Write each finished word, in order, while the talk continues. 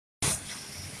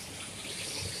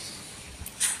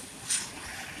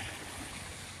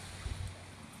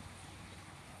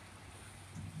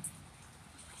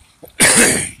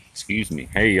Excuse me.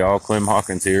 Hey y'all, Clem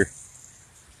Hawkins here.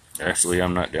 Actually,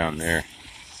 I'm not down there.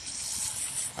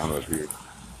 I'm up here.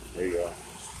 Hey y'all.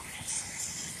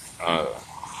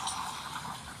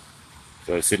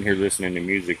 So I was sitting here listening to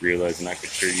music, realizing I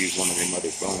could sure use one of them other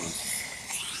phones.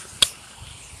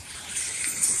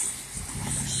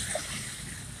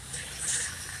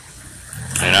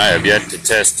 And I have yet to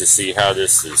test to see how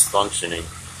this is functioning.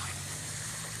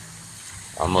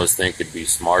 I almost think it'd be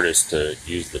smartest to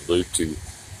use the Bluetooth.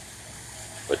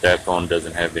 But that phone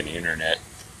doesn't have any internet.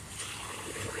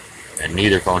 And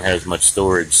neither phone has much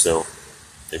storage, so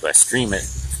if I stream it,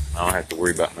 I don't have to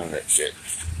worry about none of that shit.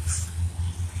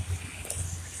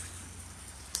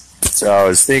 So I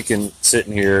was thinking,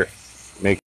 sitting here,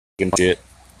 making shit,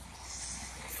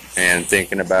 and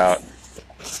thinking about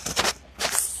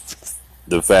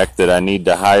the fact that I need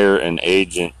to hire an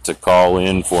agent to call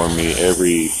in for me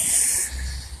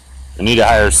I need to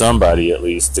hire somebody at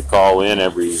least to call in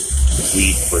every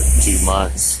week for 2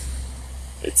 months.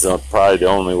 It's probably the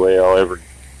only way I'll ever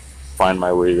find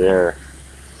my way there.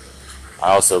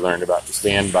 I also learned about the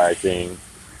standby thing,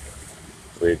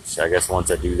 which I guess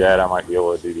once I do that, I might be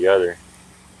able to do the other.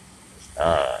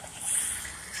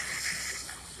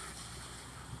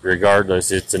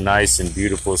 Regardless, it's a nice and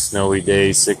beautiful snowy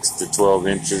day, 6 to 12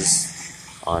 inches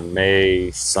on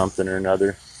May something or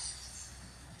another.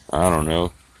 I don't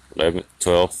know, 11th,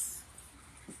 12th,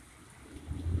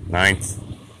 9th?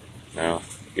 No,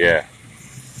 yeah.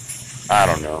 I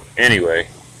don't know. Anyway,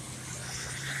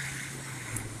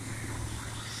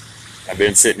 I've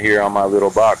been sitting here on my little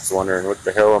box wondering what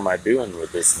the hell am I doing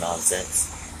with this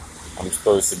nonsense. I'm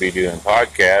supposed to be doing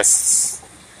podcasts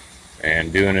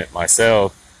and doing it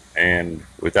myself, and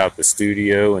without the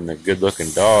studio and the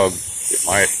good-looking dog, it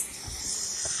might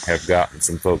have gotten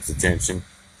some folks' attention.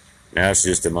 Now it's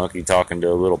just a monkey talking to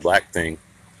a little black thing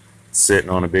sitting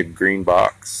on a big green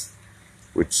box,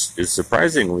 which is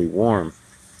surprisingly warm,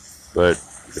 but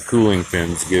the cooling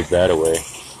fins give that away.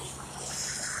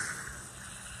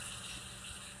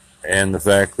 And the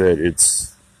fact that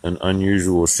it's an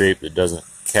unusual shape that doesn't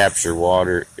capture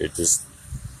water, it just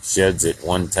sheds it.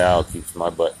 One towel keeps my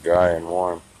butt dry and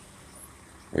warm,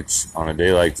 which on a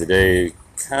day like today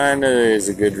kind of is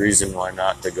a good reason why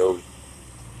not to go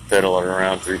pedaling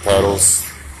around through puddles.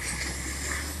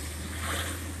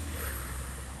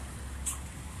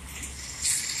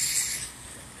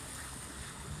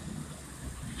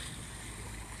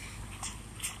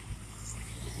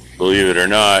 Believe it or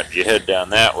not, you head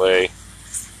down that way,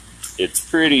 it's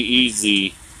pretty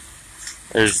easy.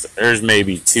 There's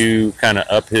maybe two kind of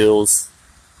uphills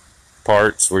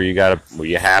parts where you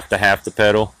have to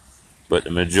pedal, but the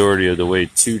majority of the way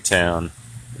to town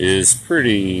is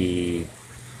pretty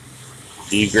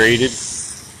degraded,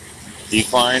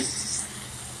 declined.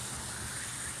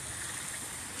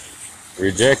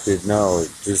 Rejected, no, it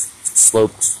just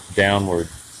sloped downward.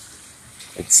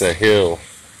 It's a hill.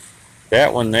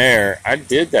 That one there, I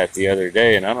did that the other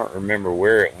day, and I don't remember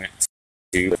where it went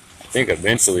to. I think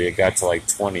eventually it got to like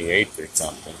 28th or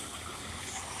something.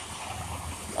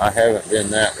 I haven't been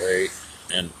that way,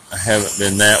 and I haven't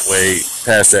been that way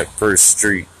past that first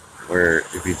street, where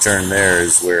if you turn there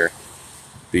is where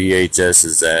BHS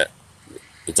is at.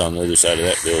 It's on the other side of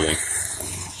that building.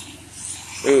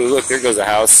 Ooh, look, there goes a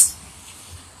house.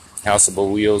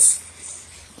 Houseable wheels.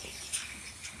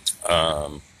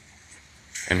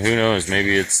 And who knows,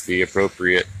 maybe it's the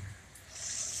appropriate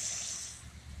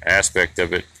aspect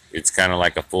of it. It's kind of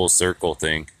like a full circle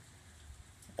thing.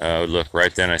 Look,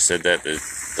 right then I said that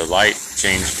the light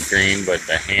changed to green, but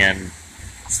the hand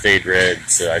stayed red,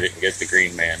 so I didn't get the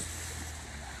green man.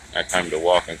 I had time to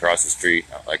walk across the street,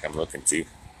 not like I'm looking to.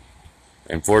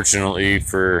 Unfortunately,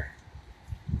 for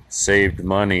saved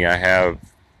money, I have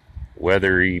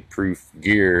weathery-proof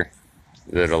gear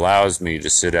that allows me to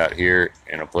sit out here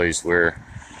in a place where,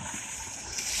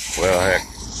 well, heck,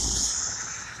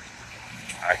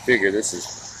 I figure this is,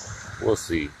 we'll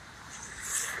see.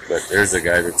 But there's a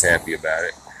guy that's happy about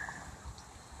it.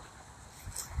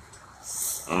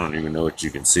 I don't even know what you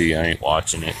can see. I ain't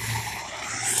watching it.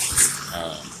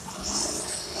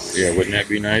 Yeah, wouldn't that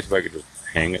be nice if I could just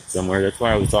hang it somewhere? That's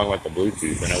why I was talking about the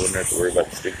Bluetooth, and I wouldn't have to worry about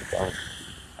the stupid phone.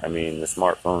 I mean, the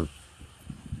smartphone.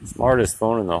 Smartest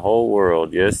phone in the whole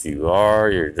world. Yes, you are.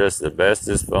 You're just the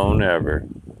bestest phone ever.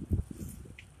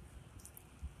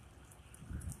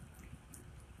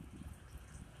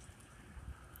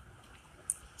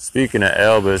 Speaking of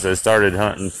Elvis, I started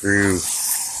hunting through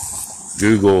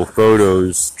Google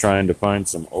Photos trying to find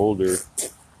some older.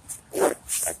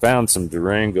 I found some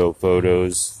Durango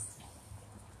photos.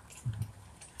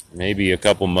 Maybe a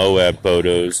couple Moab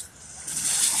photos.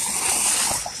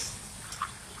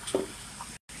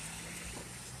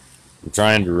 I'm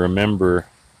trying to remember,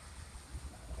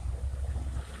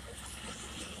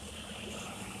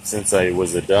 since I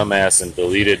was a dumbass and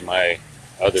deleted my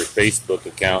other Facebook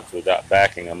accounts without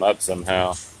backing them up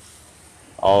somehow,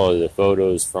 all of the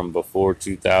photos from before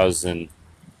 2000,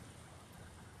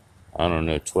 I don't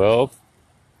know, 12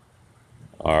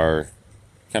 are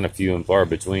kind of few and far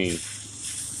between.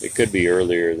 It could be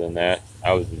earlier than that.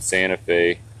 I was in Santa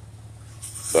Fe,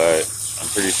 but I'm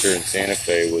pretty sure in Santa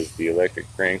Fe was the electric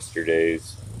prankster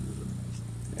days,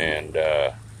 and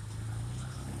that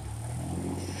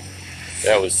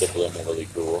was subliminally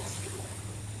cool.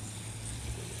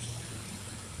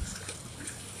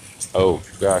 Oh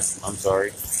gosh, I'm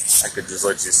sorry. I could just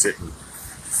let you sit and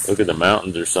look at the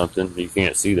mountains or something. You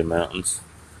can't see the mountains.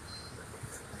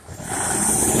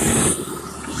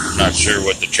 I'm not sure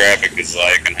what the traffic is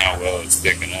like and how well it's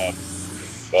picking up,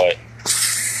 but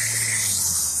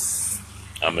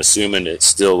I'm assuming it's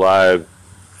still live,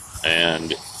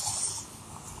 and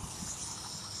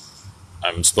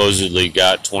I'm supposedly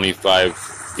got 25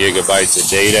 gigabytes of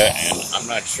data, and I'm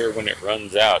not sure when it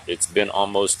runs out. It's been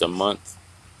almost a month,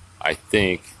 I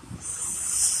think,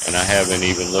 and I haven't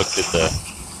even looked at the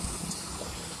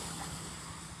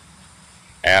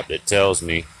app that tells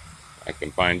me. I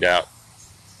can find out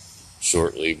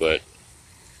shortly, but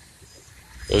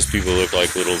those people look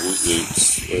like little woot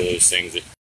woots, or those things that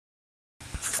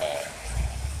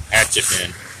hatchet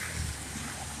men.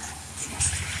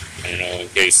 You know, in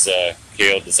case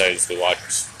Kale decides to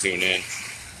tune in.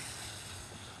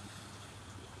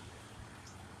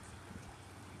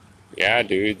 Yeah,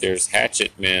 dude, there's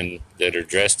hatchet men that are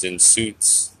dressed in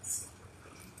suits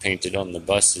painted on the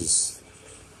buses.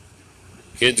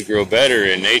 Kids grow better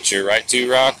in nature, right,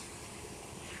 T-Rock?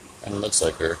 Kind of looks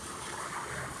like her.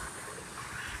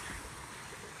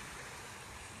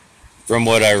 From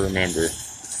what I remember,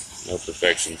 no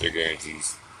perfections or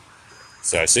guarantees.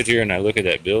 So I sit here and I look at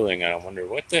that building and I wonder,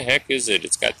 what the heck is it?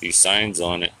 It's got these signs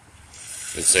on it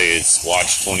that say it's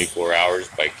watched 24 hours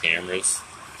by cameras,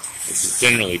 which is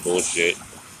generally bullshit.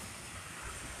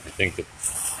 I think the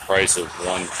price of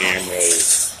one camera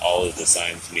is all of the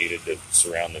signs needed to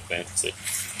surround the fence at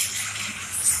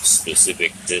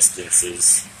specific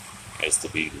distances as to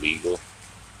be legal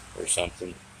or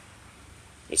something.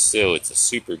 But still, it's a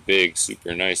super big,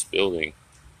 super nice building.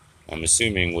 I'm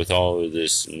assuming with all of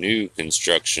this new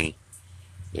construction,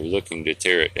 they're looking to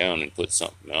tear it down and put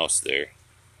something else there.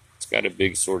 It's got a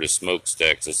big sort of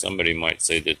smokestack, so somebody might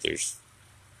say that there's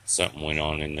something went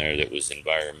on in there that was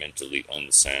environmentally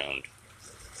unsound,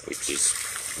 which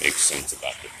makes sense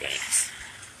about the fence.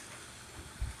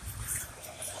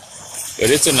 But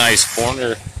it's a nice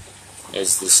corner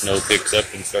as the snow picks up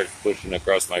and starts pushing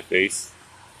across my face.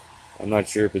 I'm not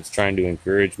sure if it's trying to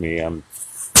encourage me. I'm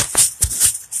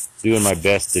doing my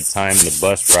best to time the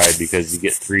bus ride because you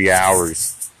get 3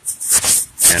 hours,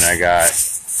 and I got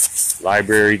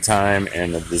library time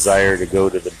and a desire to go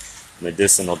to the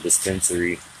medicinal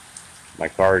dispensary. My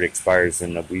card expires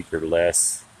in a week or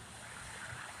less.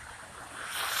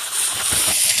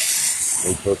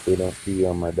 Let's hope they don't pee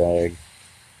on my bag.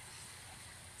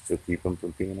 So keep them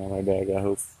from peeing on my bag, I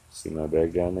hope. See my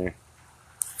bag down there?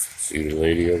 See the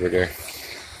lady over there?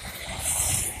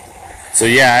 So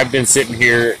yeah, I've been sitting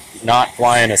here not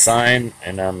flying a sign,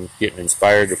 and I'm getting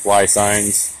inspired to fly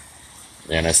signs.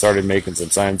 And I started making some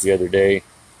signs the other day.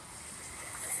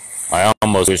 I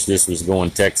almost wish this was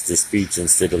going text-to-speech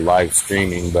instead of live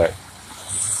streaming, but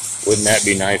wouldn't that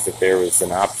be nice if there was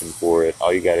an option for it?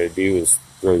 All you gotta do is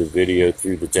throw the video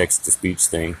through the text-to-speech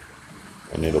thing,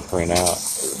 and it'll print out,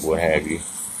 or what have you.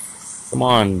 Come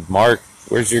on, Mark,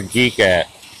 where's your geek at?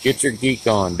 Get your geek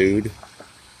on, dude.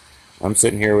 I'm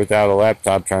sitting here without a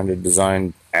laptop trying to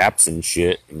design apps and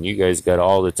shit, and you guys got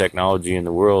all the technology in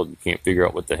the world. You can't figure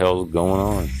out what the hell's going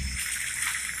on.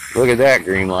 Look at that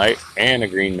green light and a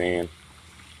green man.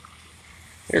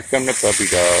 Here come the puppy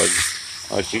dog.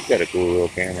 Oh, she's got a cool little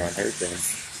camera on her thing.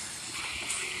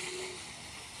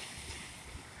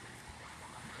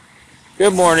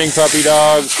 Good morning, puppy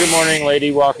dogs. Good morning, lady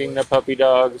walking the puppy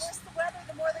dogs. The worse the weather,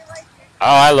 the more they like you. Oh,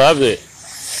 I love it.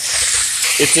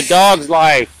 It's a dog's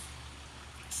life.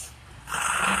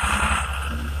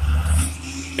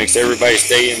 Makes everybody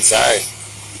stay inside.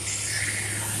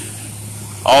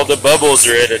 All the bubbles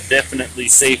are at a definitely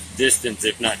safe distance,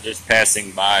 if not just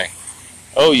passing by.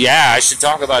 Oh yeah, I should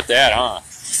talk about that, huh?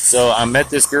 So I met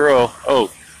this girl.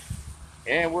 Oh,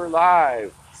 and we're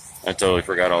live. I totally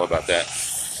forgot all about that.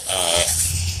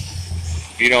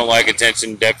 If you don't like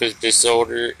attention deficit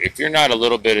disorder, if you're not a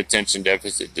little bit attention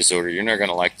deficit disorder, you're not going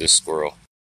to like this squirrel.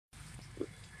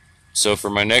 So for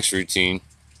my next routine,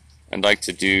 I'd like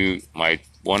to do my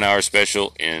 1 hour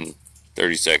special in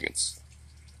 30 seconds.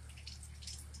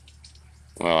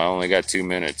 Well, I only got 2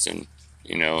 minutes, and,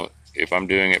 you know, if I'm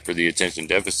doing it for the attention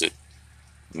deficit,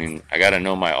 I mean, I gotta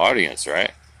know my audience,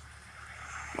 right?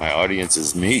 My audience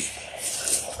is me.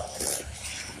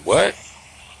 What?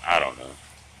 I don't know.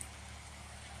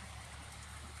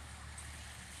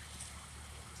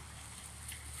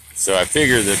 So I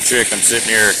figure the trick, I'm sitting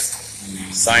here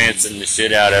sciencing the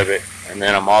shit out of it, and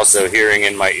then I'm also hearing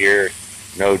in my ear,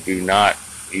 no, do not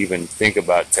even think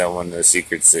about telling the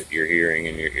secrets that you're hearing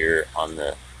in your ear on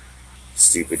the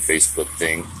stupid Facebook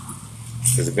thing,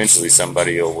 because eventually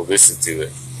somebody will listen to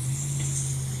it.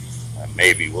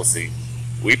 Maybe, we'll see.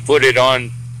 We put it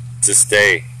on to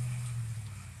stay.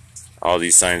 All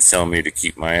these signs telling me to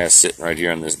keep my ass sitting right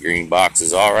here on this green box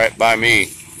is alright by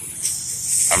me.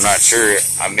 I'm not sure.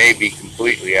 I may be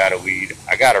completely out of weed.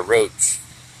 I got a roach,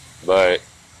 but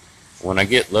when I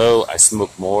get low, I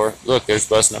smoke more. Look, there's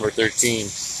bus number 13.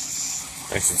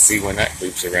 I should see when that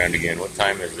loops around again. What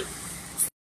time is it?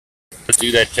 Let's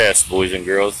do that test, boys and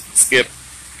girls. Skip.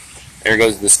 There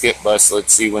goes the skip bus.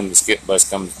 Let's see when the skip bus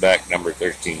comes back, number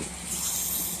 13.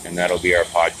 And that'll be our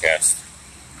podcast.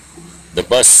 The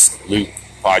Bus Loop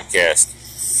Podcast.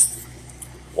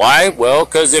 Why? Well,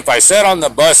 because if I sat on the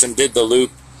bus and did the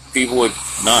loop, people would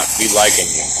not be liking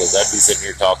me, because I'd be sitting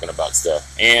here talking about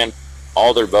stuff. And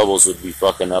all their bubbles would be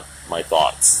fucking up my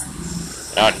thoughts.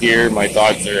 Out here, my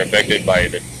thoughts are affected by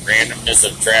the randomness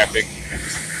of traffic,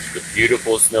 the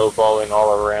beautiful snow falling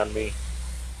all around me,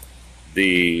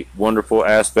 the wonderful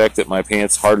aspect that my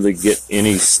pants hardly get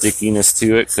any stickiness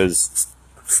to it, because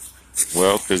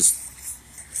when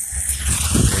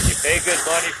you pay good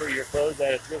money for your clothes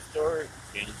at a thrift store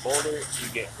in Boulder, you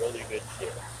get really good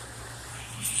shit.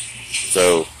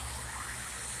 So,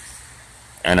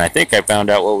 and I think I found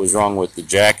out what was wrong with the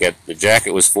jacket. The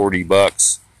jacket was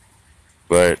 $40,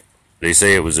 but they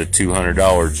say it was a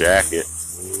 $200 jacket.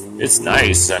 It's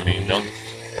nice. I mean,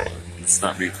 let's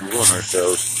not be fooling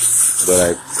ourselves.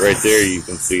 But right there, you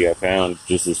can see I found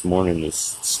just this morning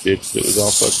this stitch that was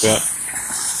all fucked up.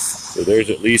 So there's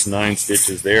at least 9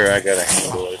 stitches there. I gotta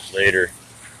handle it later.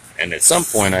 And at some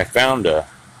point, I found a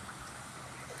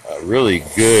really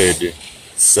good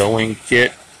sewing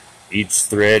kit. Each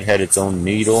thread had its own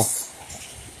needle,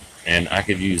 and I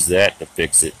could use that to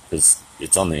fix it because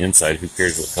it's on the inside. Who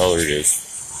cares what color it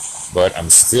is? But I'm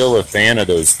still a fan of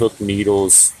those hook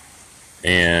needles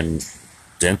and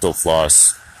dental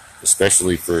floss,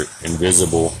 especially for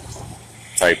invisible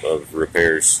type of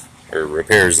repairs, or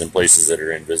repairs in places that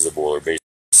are invisible, or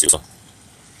basically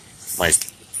my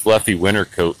fluffy winter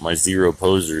coat, my zero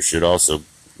poser,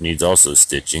 needs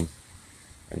stitching,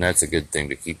 and that's a good thing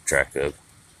to keep track of.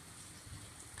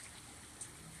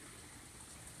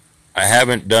 I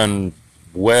haven't done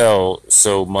well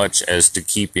so much as to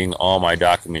keeping all my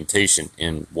documentation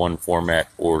in one format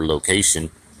or location,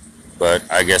 but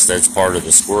I guess that's part of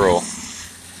the squirrel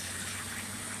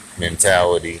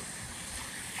mentality.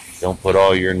 Don't put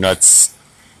all your nuts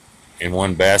in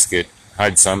one basket.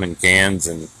 Hide some in cans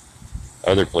and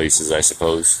other places, I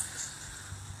suppose.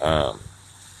 And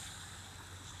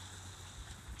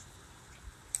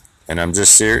I'm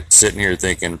just sitting here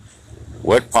thinking,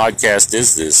 what podcast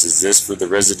is this? Is this for the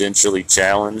Residentially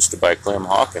Challenged by Clem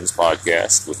Hawkins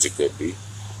podcast, which it could be?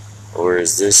 Or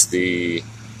is this the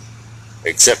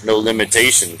Accept No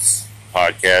Limitations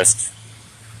podcast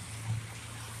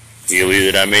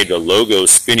dealie that I made a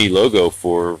spinny logo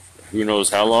for who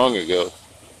knows how long ago?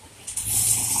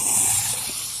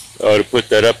 Oh, to put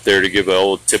that up there to give an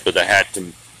old tip of the hat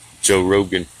to Joe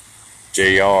Rogan,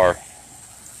 JR.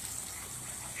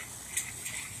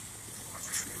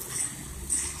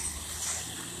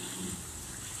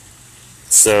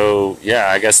 So, yeah,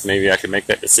 I guess maybe I can make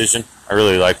that decision. I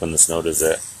really like when the snow does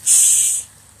that. It's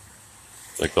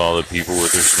like all the people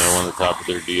with their snow on the top of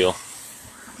their deal.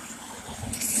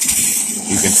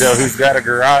 You can tell who's got a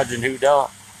garage and who don't.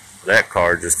 That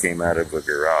car just came out of a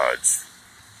garage.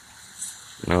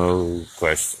 No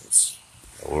questions.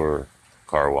 Or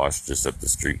car wash just up the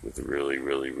street with a really,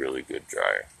 really, really good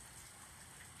dryer.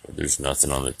 There's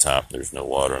nothing on the top. There's no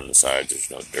water on the sides. There's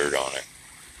no dirt on it.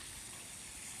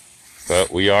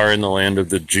 But we are in the land of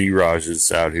the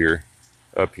G-Rages out here,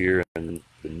 up here in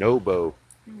the Nobo.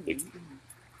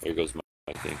 There goes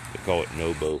my thing. They call it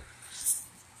Nobo.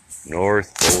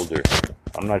 North Boulder.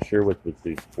 I'm not sure what's with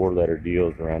these 4-letter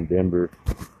deals around Denver.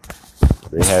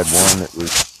 They had one that was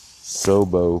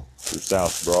Sobo for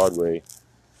South Broadway,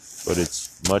 but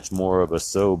it's much more of a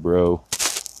Sobro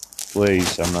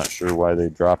place. I'm not sure why they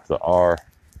dropped the R.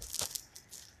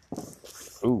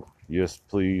 Ooh, yes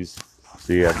please.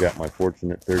 See, I've got my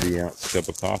fortunate 30-ounce cup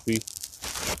of coffee.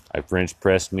 I French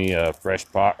pressed me a fresh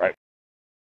pot right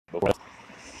before.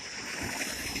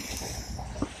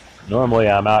 Normally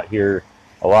I'm out here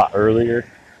a lot earlier,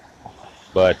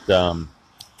 but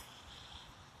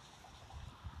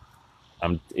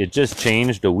it just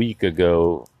changed a week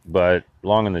ago. But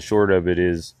long and the short of it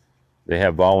is they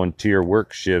have volunteer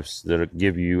work shifts that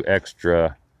give you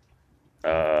extra,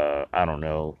 I don't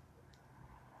know,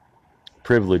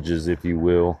 privileges, if you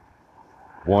will.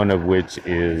 One of which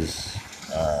is,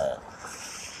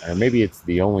 and maybe it's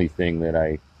the only thing that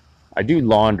I do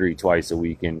laundry twice a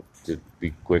week, and to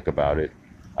be quick about it.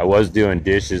 I was doing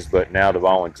dishes, but now the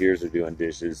volunteers are doing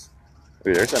dishes.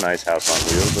 Ooh, there's a nice house on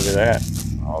wheels. Look at that.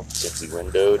 All fancy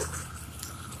windowed. Of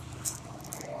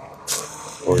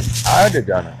course, I'd have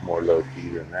done it more low-key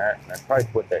than that. And I'd probably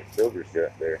put that silver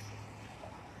shut there.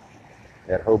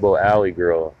 That Hobo Alley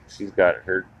girl, she's got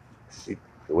her...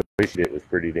 the way she did it was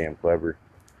pretty damn clever.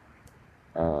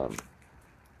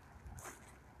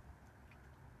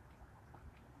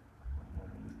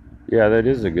 Yeah, that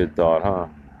is a good thought, huh?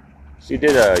 She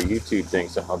did a YouTube thing,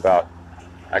 something about...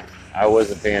 I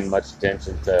wasn't paying much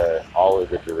attention to all of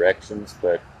the directions,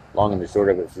 but long and the short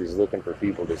of it, she's looking for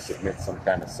people to submit some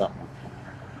kind of something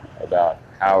about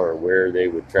how or where they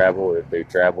would travel if they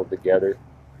traveled together.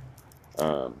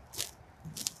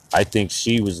 I think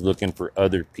she was looking for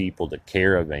other people to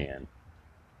caravan.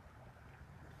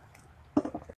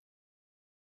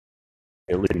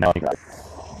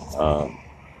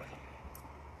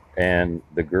 And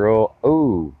the girl,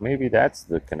 oh, maybe that's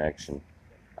the connection.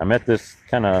 I met this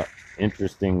kind of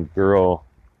interesting girl.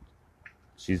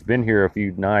 She's been here a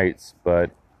few nights, but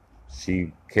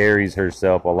she carries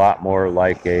herself a lot more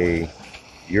like a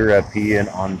European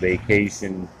on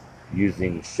vacation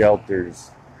using shelters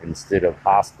instead of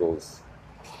hostels.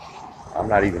 I'm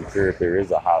not even sure if there is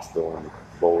a hostel in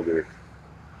Boulder.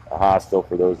 A hostel,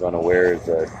 for those unaware, is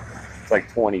it's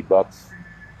like $20.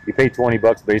 You pay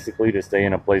 $20 basically to stay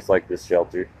in a place like this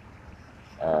shelter.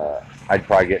 I'd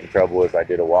probably get in trouble if I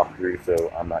did a walkthrough,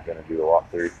 so I'm not going to do a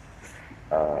walkthrough.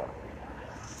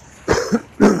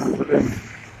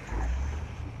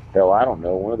 Hell, I don't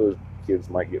know. One of those kids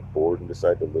might get bored and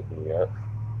decide to look me up.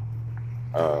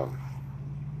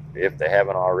 If they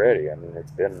haven't already. I mean,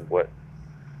 it's been, what,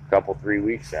 a couple, 3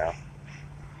 weeks now.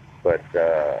 But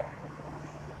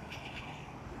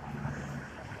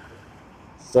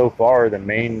so far, the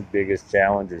main biggest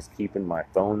challenge is keeping my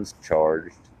phones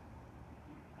charged.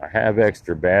 I have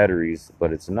extra batteries,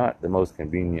 but it's not the most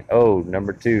convenient. Oh,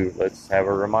 number 2. Let's have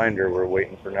a reminder. We're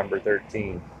waiting for number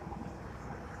 13.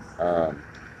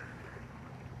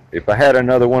 If I had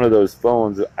another one of those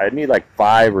phones, I'd need like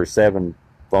 5 or 7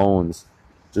 phones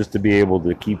just to be able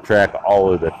to keep track of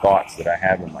all of the thoughts that I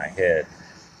have in my head.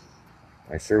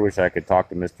 I sure wish I could talk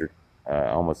to Mr. I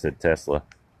almost said Tesla.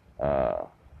 God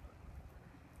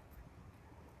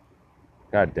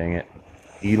dang it.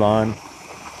 Elon.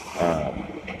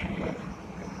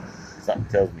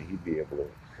 Something tells me he'd be able to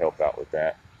help out with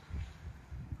that.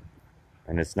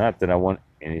 And it's not that I want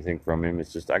anything from him.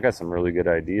 It's just I got some really good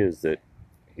ideas that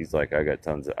he's like, I got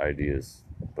tons of ideas,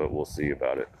 but we'll see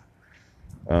about it.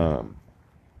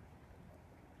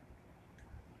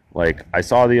 Like I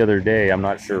saw the other day, I'm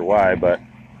not sure why, but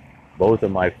both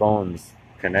of my phones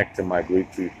connect to my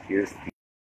Bluetooth earpiece.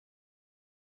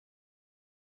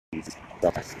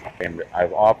 And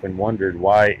I've often wondered,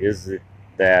 why is it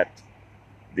that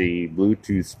the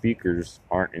Bluetooth speakers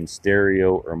aren't in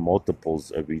stereo or multiples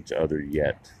of each other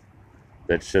yet?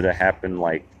 That should have happened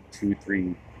like 2,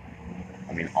 3.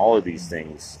 I mean, all of these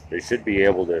things, they should be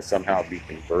able to somehow be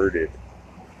converted.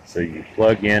 So you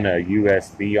plug in a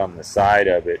USB on the side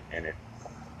of it, and it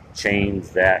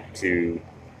chains that to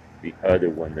the other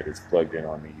one that is plugged in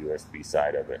on the USB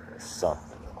side of it, or something.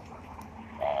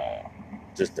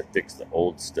 Just to fix the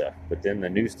old stuff. But then the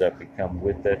new stuff can come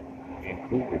with it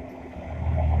included.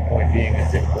 The point being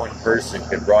is that one person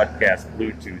could broadcast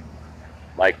Bluetooth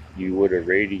like you would a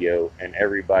radio, and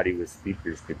everybody with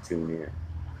speakers could tune in.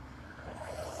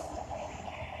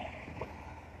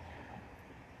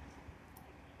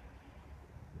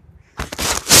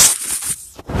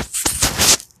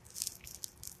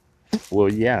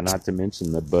 Well, yeah, not to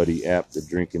mention the Buddy app, the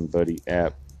Drinking Buddy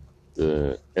app,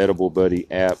 the Edible Buddy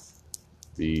app,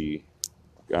 the,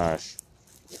 gosh,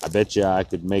 I bet you I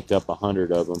could make up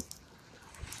 100 of them.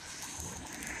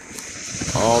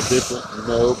 All different,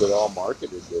 no, but all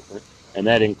marketed different. And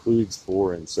that includes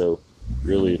foreign, so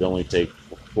really it'd only take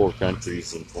 4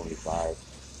 countries in 25.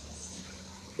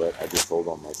 But I just told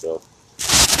on myself.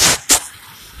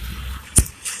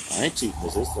 I ain't cheating the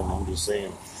system, I'm just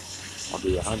saying I'll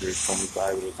do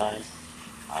 125 at a time.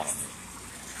 I don't know.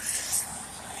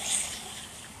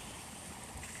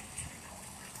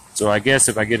 So I guess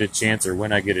if I get a chance, or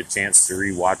when I get a chance to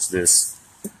rewatch this,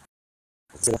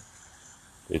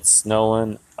 it's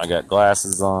snowing, I got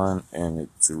glasses on, and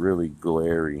it's really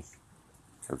glary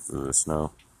because of the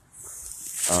snow.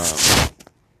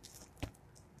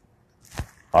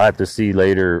 I'll have to see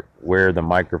later where the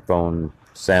microphone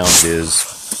sound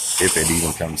is, if it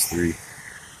even comes through.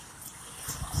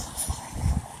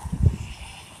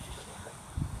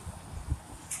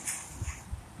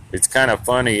 It's kind of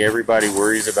funny, everybody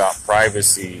worries about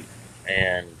privacy,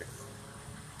 and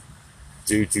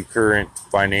due to current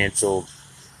financial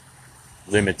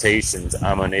limitations,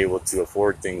 I'm unable to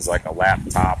afford things like a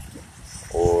laptop,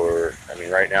 or, I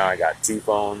mean, right now I got 2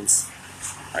 phones.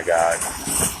 I got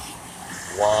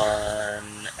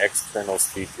 1 external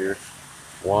speaker,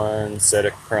 1 set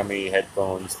of crummy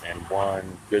headphones, and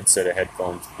 1 good set of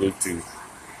headphones, Bluetooth.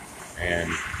 And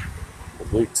the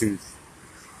Bluetooth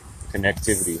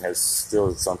connectivity has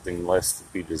still something less to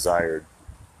be desired.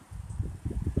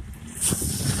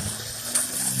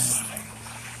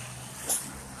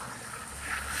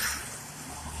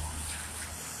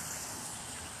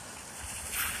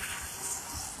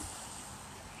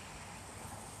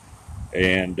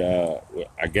 And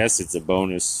I guess it's a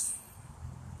bonus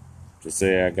to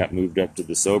say I got moved up to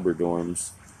the sober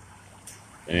dorms,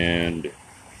 and it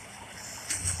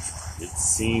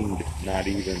seemed not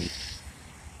even,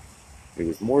 it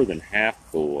was more than half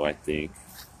full, I think.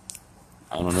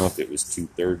 I don't know if it was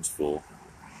 2/3 full.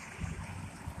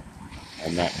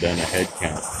 I've not done a head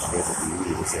count. I guess it'd be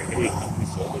easy to say, hey, how many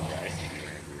sober guys are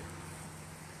here?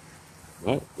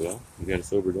 What? Well, you got a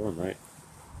sober dorm, right?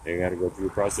 They got to go through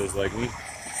a process like me.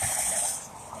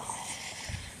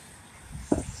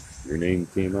 Your name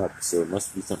came up, so it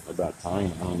must be something about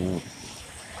time. I don't know.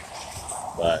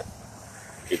 But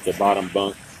it's a bottom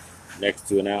bunk next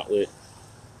to an outlet.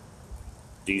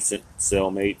 Decent cell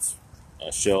mates,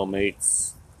 shell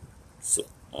mates,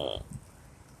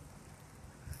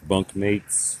 bunk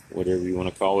mates, whatever you want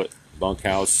to call it.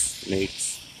 Bunkhouse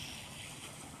mates.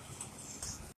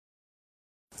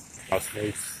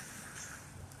 Housemates,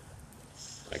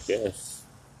 I guess.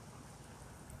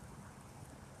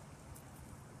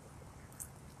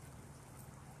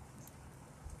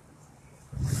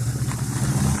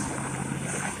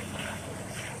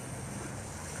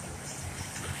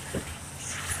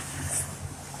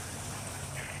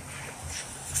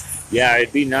 Yeah,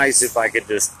 it'd be nice if I could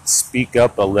just speak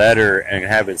up a letter and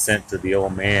have it sent to the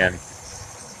old man.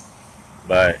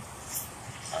 But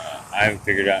I haven't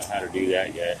figured out how to do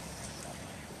that yet.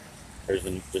 There's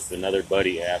just another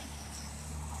buddy app.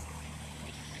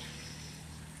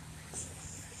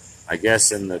 I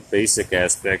guess in the basic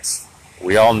aspects,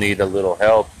 we all need a little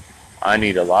help. I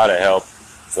need a lot of help.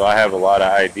 So I have a lot of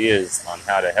ideas on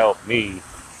how to help me.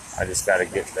 I just got to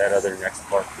get that other next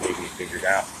part maybe figured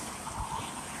out.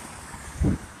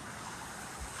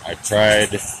 I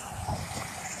tried,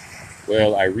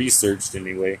 well, I researched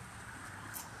anyway.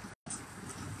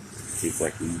 Tastes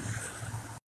like weed.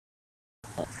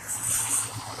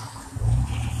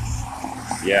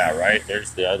 Yeah, right,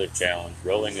 there's the other challenge.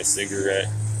 Rolling a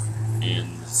cigarette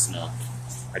in the snow.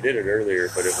 I did it earlier,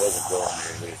 but it wasn't going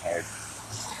nearly as hard.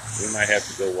 We might have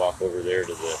to go walk over there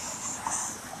to the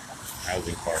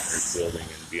housing partners building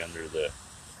and be under the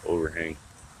overhang.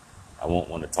 I won't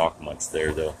want to talk much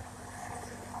there, though.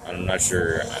 I'm not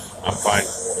sure. I'm fine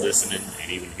listening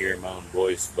and even hearing my own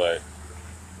voice, but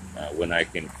when I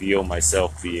can feel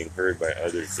myself being heard by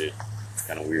others, it's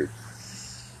kind of weird.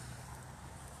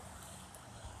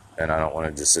 And I don't want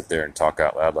to just sit there and talk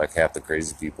out loud like half the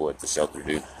crazy people at the shelter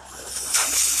do.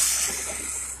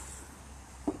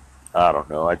 I don't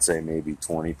know. I'd say maybe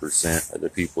 20% of the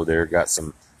people there got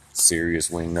some serious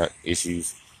wingnut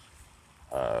issues.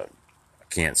 I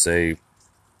can't say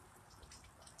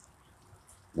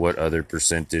what other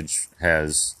percentage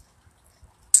has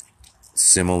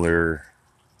similar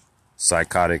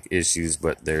psychotic issues,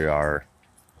 but they are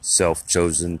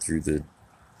self-chosen through the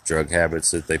drug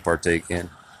habits that they partake in.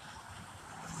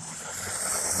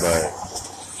 But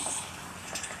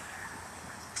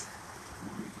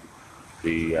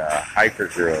the hiker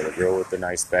girl, the girl with the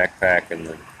nice backpack and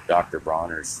the Dr.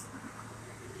 Bronner's,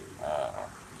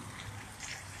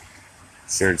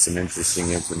 shared some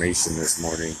interesting information this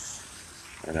morning,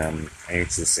 and I'm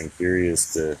anxious and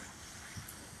curious to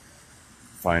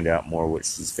find out more what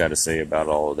she's got to say about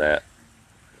all of that.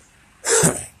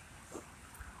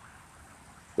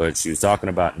 But she was talking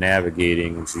about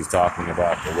navigating, and she was talking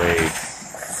about the way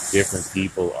different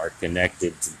people are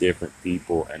connected to different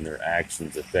people and their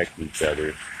actions affect each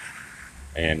other.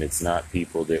 And it's not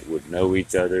people that would know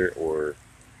each other or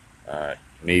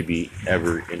maybe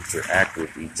ever interact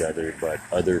with each other, but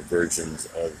other versions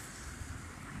of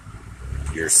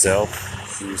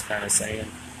yourself, she was kind of saying.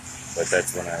 But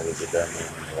that's when I was a dummy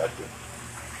and interrupted.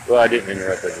 Well, I didn't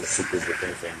interrupt, I just shifted the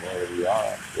thing saying,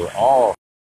 well, we're all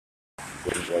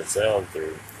ourselves, or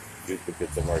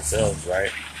duplicates of ourselves,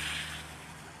 right?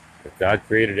 If God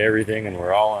created everything and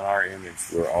we're all in our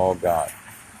image, we're all God.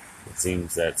 It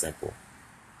seems that simple.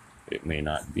 It may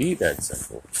not be that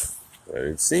simple, but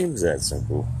it seems that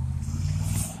simple.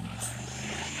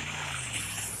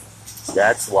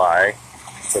 That's why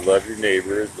to love your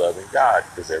neighbor is loving God,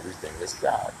 because everything is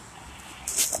God.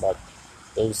 How about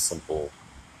those simple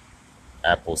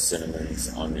apple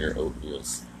cinnamons on your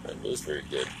oatmeals? That was very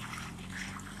good.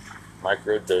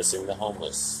 Microdosing the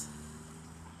homeless.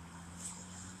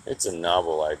 It's a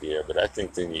novel idea, but I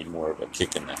think they need more of a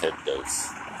kick in the head dose.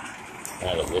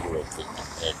 Not a literal kick in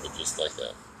the head, but just like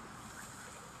a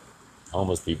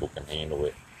homeless people can handle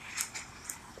it.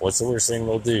 What's the worst thing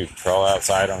they'll do? Crawl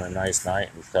outside on a nice night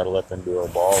and cuddle up into a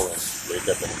ball and wake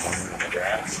up in the morning in the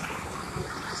grass?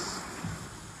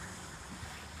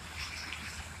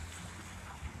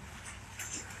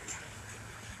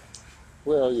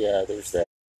 Well, yeah, there's that,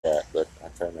 but I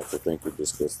try not to think or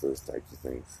discuss those types of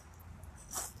things.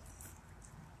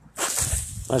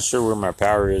 Not sure where my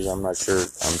power is. I'm sure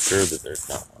that there's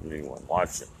not anyone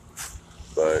watching,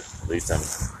 but at least I'm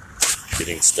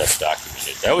getting stuff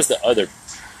documented. That was the other.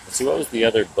 See, what was the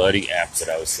other buddy apps that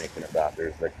I was thinking about?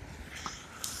 There's like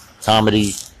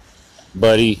Comedy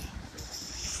Buddy,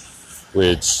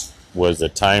 which was a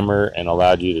timer and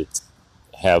allowed you to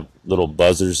have little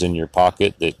buzzers in your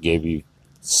pocket that gave you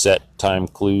set time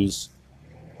clues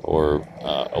or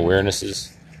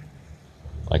awarenesses,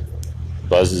 like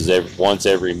buzzes once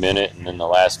every minute, and then the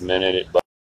last minute it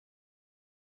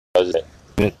buzzes at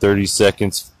minute 30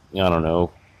 seconds. I don't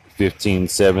know, 15,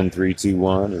 7, 3, 2,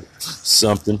 1 or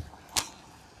something.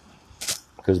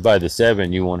 Because by the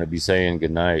 7 you want to be saying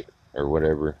goodnight or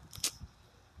whatever.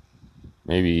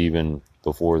 Maybe even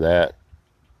before that.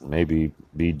 Maybe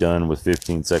be done with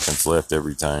 15 seconds left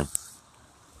every time.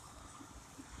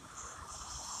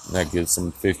 And that gives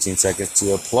them 15 seconds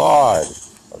to applaud,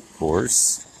 of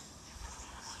course.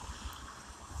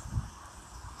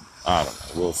 I don't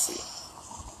know. We'll see.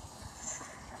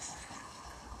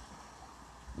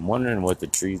 I'm wondering what the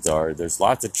trees are. There's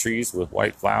lots of trees with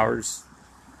white flowers.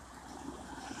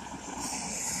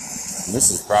 And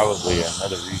this is probably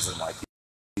another reason why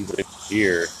people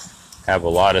here have a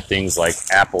lot of things like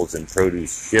apples and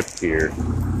produce shipped here.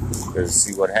 Because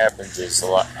see, what happens is a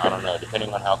lot, I don't know,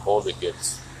 depending on how cold it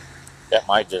gets, that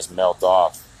might just melt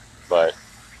off. But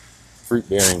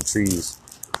fruit-bearing trees.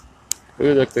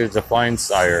 Ooh, look, there's a sign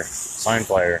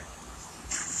flyer.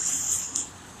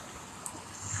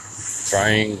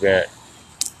 Trying vet.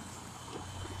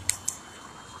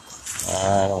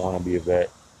 I don't want to be a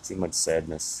vet. Too much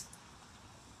sadness.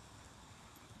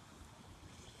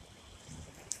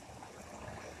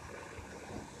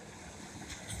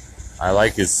 I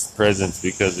like his presence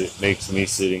because it makes me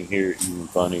sitting here even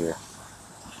funnier.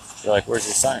 You're like, where's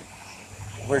your sign?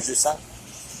 Where's your sign?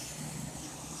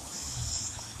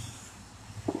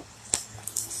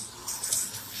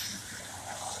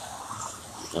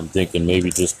 I'm thinking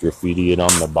maybe just graffiti it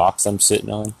on the box I'm sitting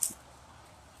on.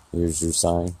 Here's your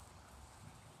sign.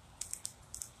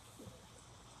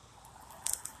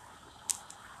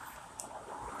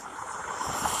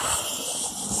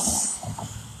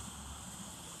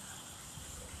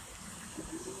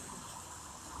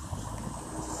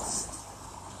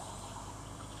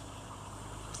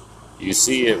 You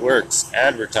see, it works.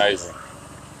 Advertising.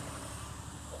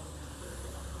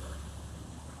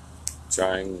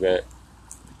 Trying vet.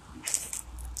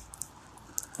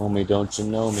 Homie, don't you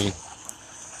know me?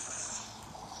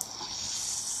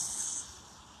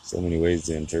 So many ways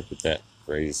to interpret that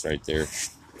phrase right there.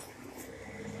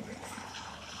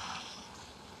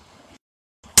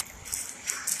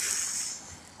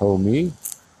 Homie,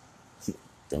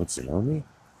 don't you know me?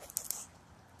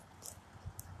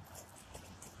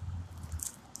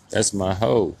 That's my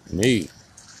hoe, me.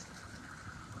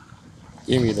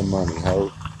 Give me the money,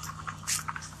 hoe.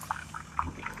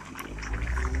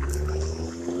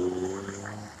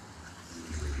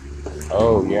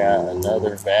 Oh yeah,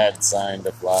 another bad sign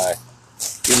to fly.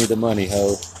 Give me the money,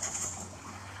 hoe.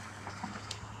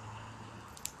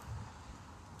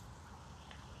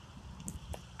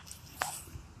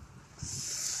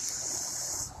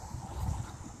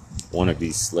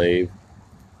 Wannabe slave.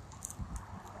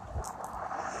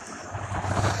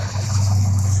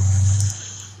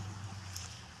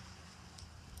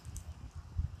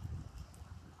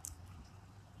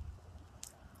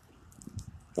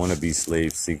 Wannabe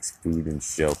slave seeks food and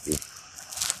shelter.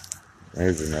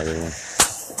 There's another one.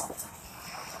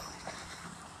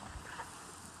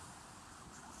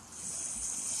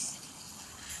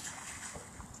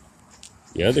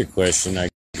 The other question, I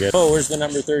guess. Oh, where's the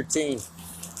number 13?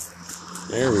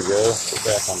 There we go. We're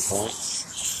back on point.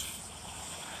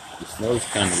 The snow's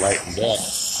kind of lightened up.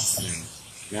 And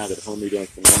now that homie done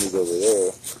some money's over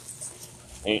there,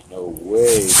 ain't no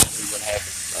way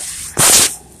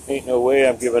ain't no way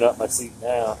I'm giving up my seat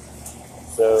now.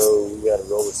 So we got to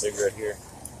roll a cigarette here.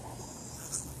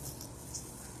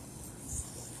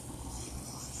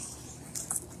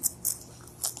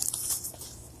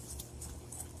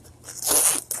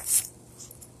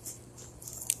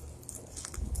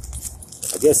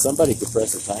 I guess somebody could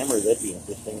press a timer. That'd be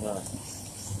interesting, huh?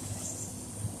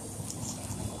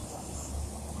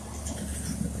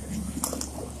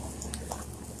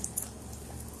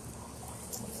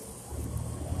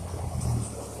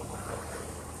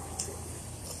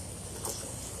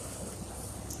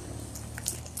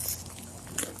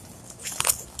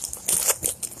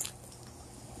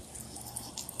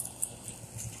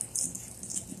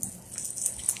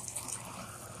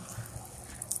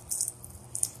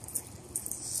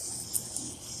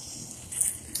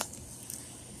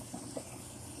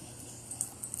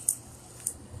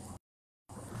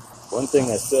 One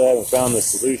thing I still haven't found the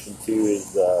solution to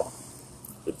is the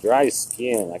dry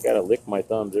skin. I gotta lick my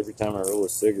thumbs every time I roll a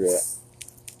cigarette.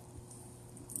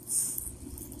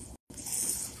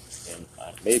 And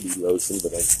maybe lotion,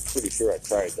 but I'm pretty sure I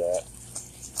tried that.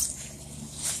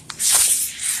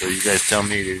 So you guys tell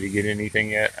me, did you get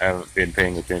anything yet? I haven't been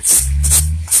paying attention.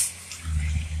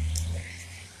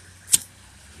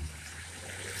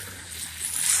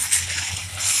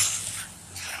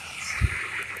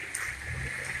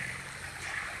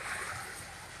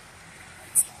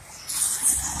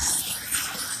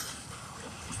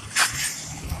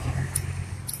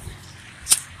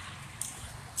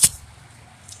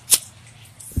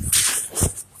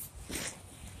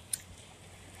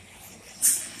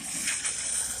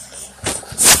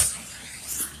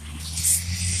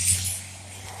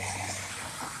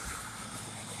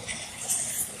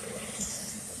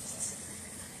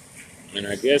 And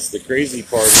I guess the crazy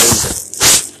part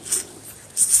is,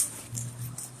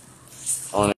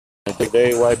 on a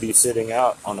day why be sitting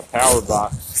out on a power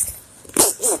box,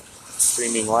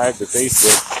 streaming live to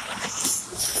Facebook,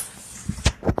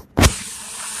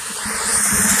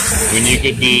 when you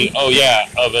could be, oh yeah,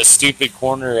 of a stupid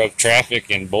corner of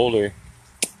traffic in Boulder,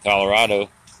 Colorado.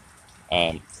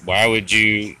 Why would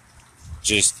you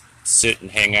just sit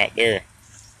and hang out there?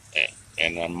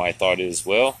 And my thought is,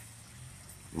 well,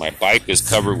 my bike is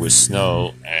covered with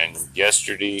snow, and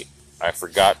yesterday I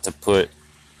forgot to put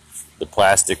the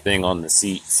plastic thing on the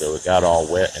seat, so it got all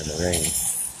wet in the rain.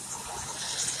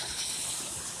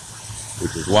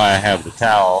 Which is why I have the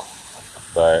towel.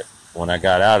 But when I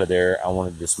got out of there, I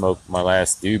wanted to smoke my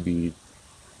last doobie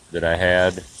that I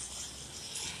had.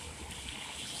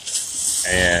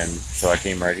 And so I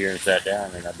came right here and sat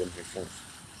down, and I've been here since.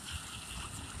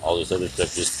 All this other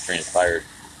stuff just transpired.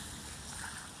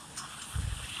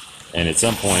 And at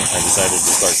some point, I decided to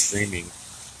start streaming.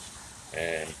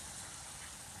 And if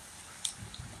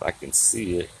I can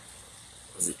see it,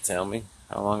 does it tell me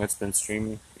how long it's been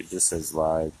streaming? It just says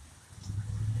live.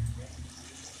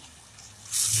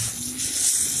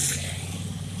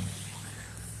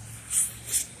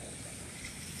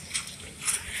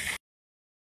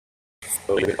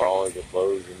 All of the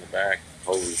blows in the back.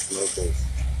 Holy smokers.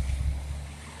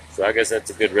 So I guess that's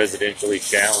a good residentially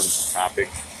challenged topic.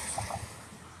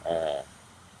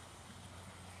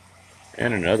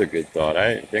 And another good thought.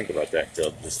 I didn't think about that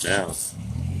till just now.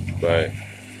 But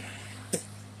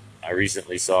I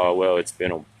recently saw, well, it's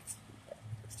been a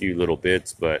few little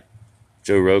bits, but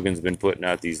Joe Rogan's been putting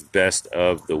out these best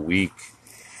of the week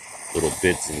little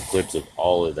bits and clips of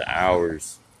all of the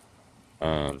hours,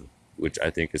 which I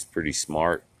think is pretty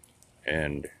smart.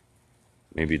 And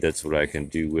maybe that's what I can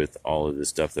do with all of the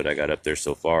stuff that I got up there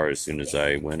so far. As soon as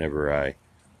whenever I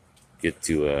get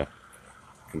to a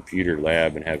computer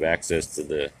lab and have access to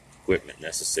the equipment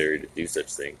necessary to do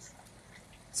such things.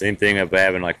 Same thing of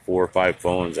having like 4 or 5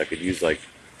 phones. I could use, like,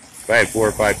 if I had 4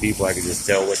 or 5 people, I could just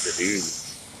tell what to do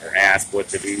or ask what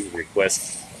to do,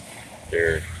 request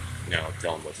their,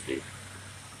 tell them what to do.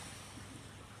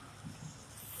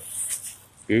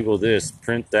 Google this,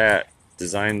 print that,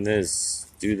 design this,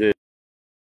 do this.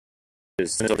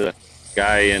 Send this to the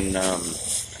guy in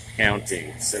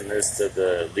accounting. Send this to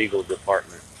the legal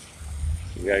department.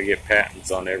 You gotta get patents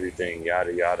on everything,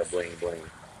 yada yada, bling bling.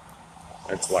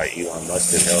 That's why Elon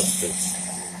Musk could help, because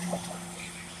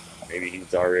Maybe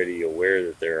he's already aware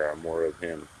that there are more of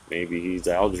him. Maybe he's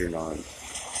Algernon.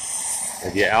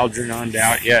 Have you Algernoned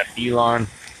out yet, Elon?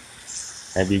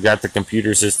 Have you got the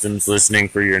computer systems listening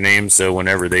for your name, so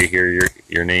whenever they hear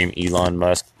your name, Elon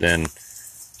Musk, then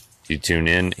you tune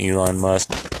in, Elon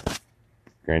Musk?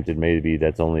 Granted, maybe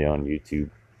that's only on YouTube.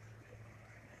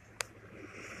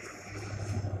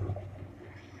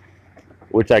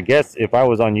 Which I guess if I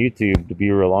was on YouTube, to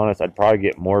be real honest, I'd probably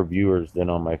get more viewers than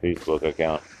on my Facebook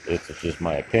account. It's just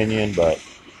my opinion, but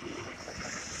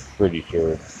pretty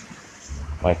sure.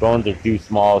 My phones are too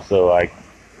small, so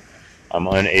I'm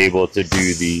unable to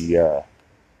do the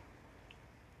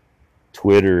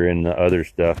Twitter and the other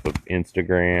stuff of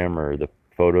Instagram or the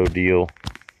photo deal.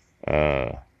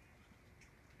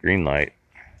 Green light.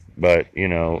 But, you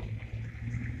know,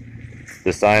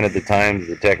 the sign of the times,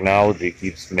 the technology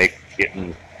keeps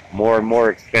getting more and more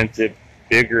expensive,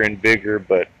 bigger and bigger,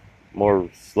 but more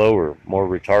slower, more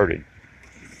retarded.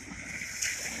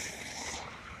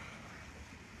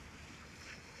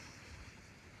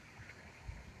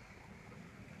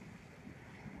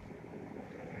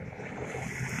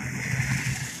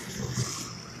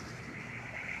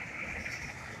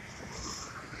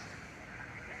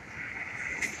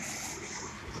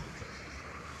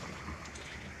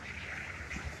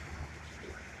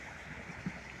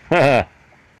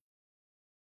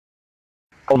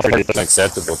 It's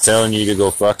unacceptable. Telling you to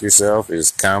go fuck yourself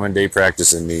is common day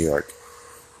practice in New York.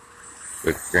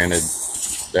 But granted,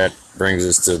 that brings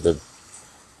us to the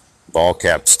ball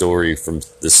cap story from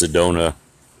the Sedona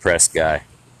press guy.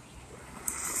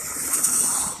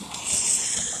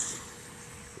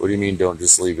 What do you mean don't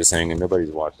just leave us hanging?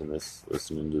 Nobody's watching this,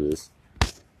 listening to this.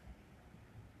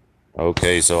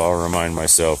 Okay, so I'll remind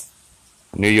myself.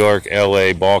 New York,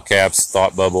 LA, ball caps,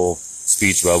 thought bubble,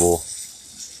 speech bubble.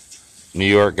 New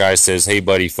York guy says, hey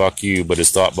buddy, fuck you, but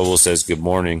his thought bubble says good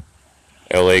morning.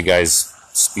 LA guy's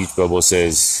speech bubble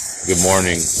says good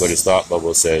morning, but his thought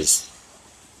bubble says.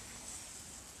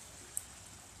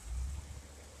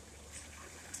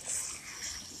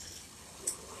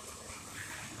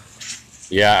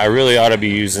 Yeah, I really ought to be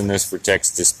using this for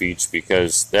text to speech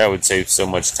because that would save so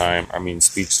much time. I mean,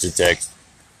 speech to text.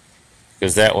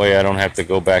 Because that way I don't have to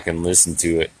go back and listen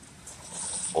to it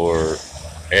or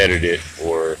edit it.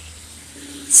 Or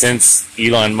since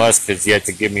Elon Musk has yet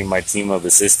to give me my team of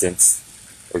assistants,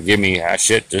 or give me,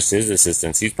 just his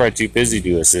assistants. He's probably too busy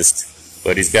to assist.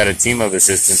 But he's got a team of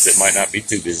assistants that might not be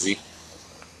too busy.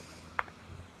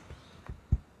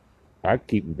 I'd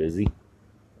keep him busy.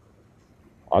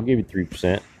 I'll give you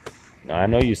 3%. Now, I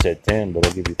know you said 10, but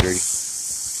I'll give you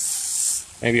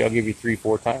 3. Maybe I'll give you 3,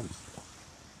 4 times.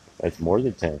 That's more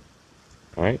than 10.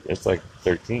 All right? That's like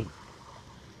 13.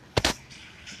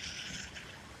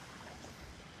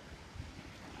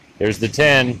 There's the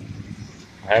 10.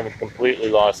 I haven't completely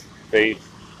lost faith.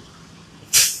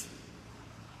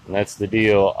 And that's the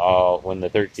deal. When the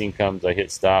 13 comes, I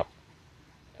hit stop.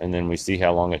 And then we see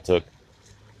how long it took.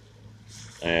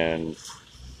 And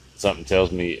something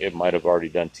tells me it might have already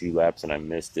done 2 laps and I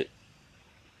missed it.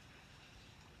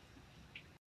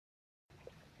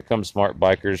 Here come smart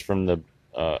bikers from the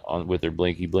with their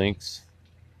blinky blinks.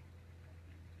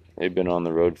 They've been on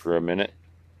the road for a minute.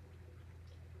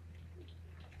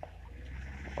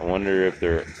 I wonder if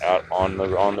they're out on the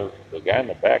guy in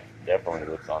the back definitely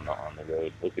looks on the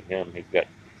road. Look at him. He's got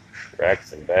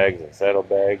racks and bags and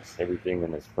saddlebags, everything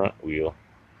in his front wheel.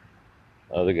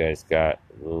 The other guy's got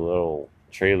the little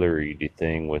trailery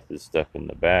thing with his stuff in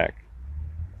the back.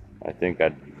 I think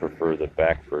I'd prefer the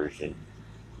back version,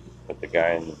 but the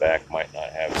guy in the back might not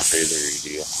have a trailery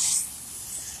deal.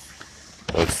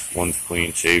 One's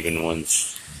clean shaven,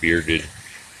 one's bearded.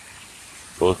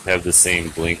 Both have the same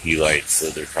blinky lights, so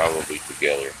they're probably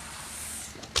together.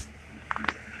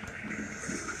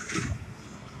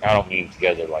 I don't mean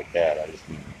together like that, I just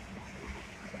mean...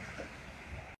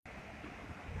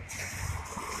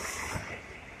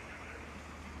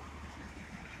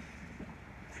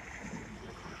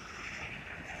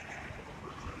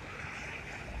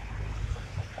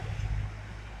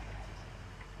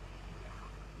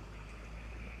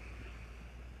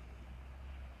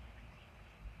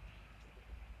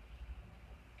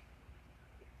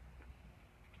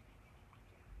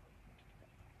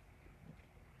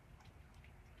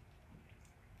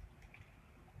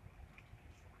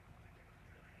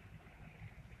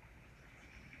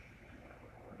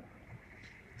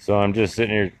 So I'm just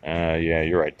sitting here, yeah,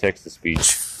 you're right, text to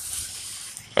speech.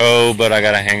 Oh, but I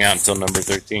gotta hang out until number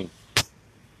 13.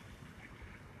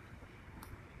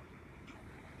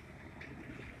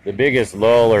 The biggest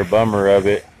lull or bummer of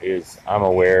it is I'm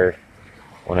aware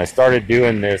When I started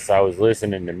doing this, I was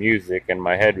listening to music and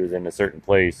my head was in a certain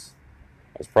place.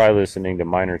 I was probably listening to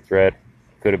Minor Threat.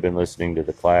 Could have been listening to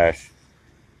The Clash.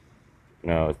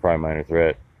 No, it's probably Minor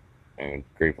Threat and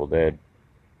Grateful Dead.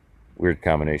 Weird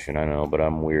combination, I know, but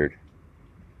I'm weird.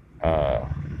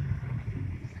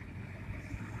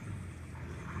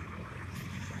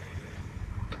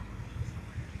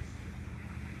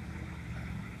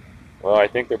 Well, I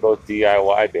think they're both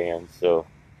DIY bands, so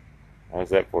how's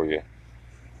that for you?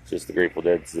 It's just the Grateful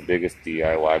Dead's the biggest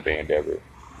DIY band ever.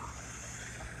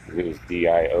 It was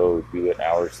DIO, do it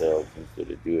ourselves,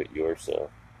 instead of do it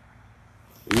yourself.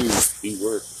 Ooh,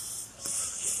 keyword.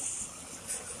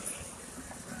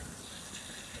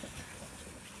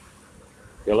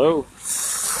 Hello?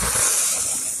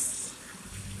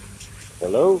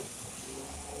 Hello?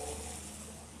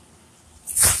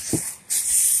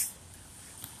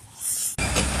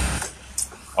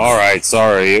 Alright,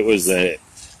 sorry, it was a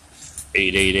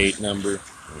 888 number.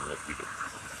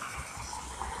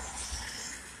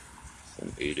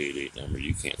 An 888 number,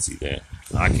 you can't see that.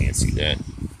 I can't see that.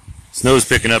 Snow's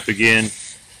picking up again,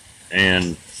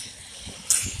 and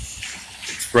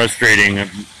it's frustrating. It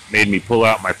made me pull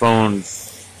out my phone,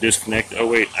 disconnect. Oh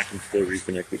wait, I can still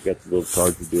reconnect it. Got the little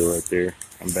charger deal right there.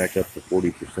 I'm back up to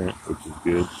 40%, which is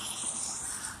good.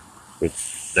 But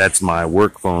that's my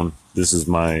work phone. This is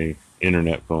my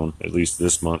internet phone, at least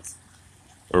this month,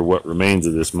 or what remains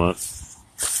of this month.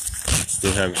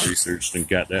 Still haven't researched and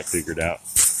got that figured out.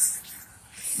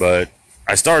 But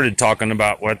I started talking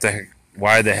about why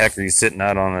the heck are you sitting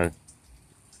out on a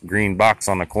green box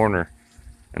on the corner?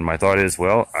 And my thought is,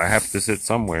 well, I have to sit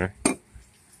somewhere.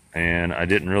 And I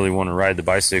didn't really want to ride the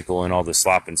bicycle in all the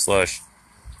slop and slush.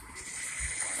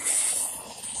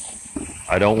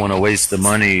 I don't want to waste the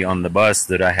money on the bus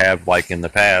that I have like in the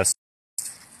past.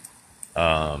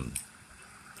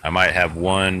 I might have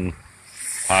one,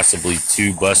 possibly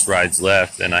two bus rides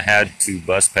left, and I had 2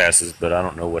 bus passes, but I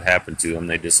don't know what happened to them.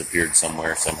 They disappeared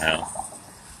somewhere somehow.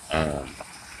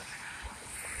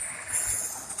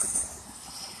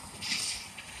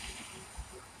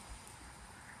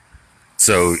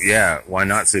 So yeah, why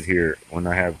not sit here when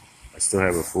I still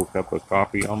have a full cup of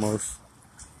coffee almost?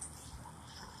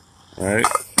 Right?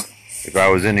 If I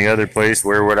was any other place,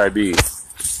 where would I be?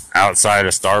 Outside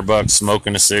of Starbucks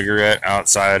smoking a cigarette,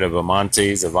 outside of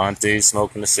Avante's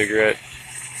smoking a cigarette.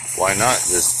 Why not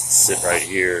just sit right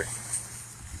here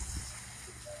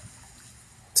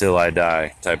till I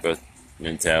die type of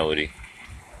mentality?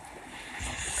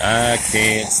 I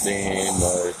can't stand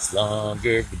much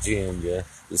longer, Virginia.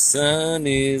 The sun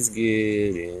is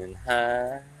getting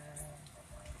high.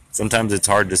 Sometimes it's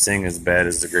hard to sing as bad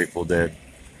as the Grateful Dead.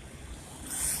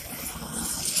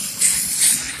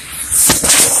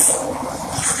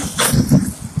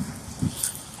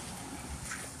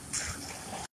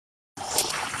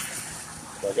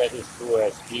 I got this cool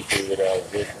ass speaker that I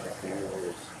was listening to. It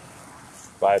was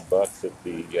 $5 at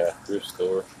the thrift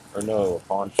store, or no, a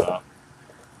pawn shop.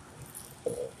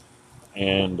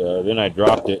 And then I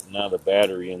dropped it, and now the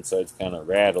battery inside's kind of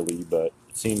rattly, but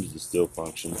it seems to still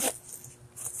function.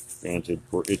 Granted,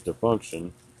 for it to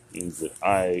function means that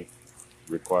I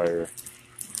require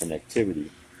connectivity.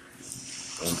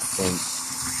 And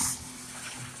since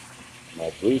my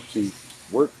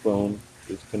Bluetooth work phone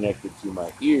is connected to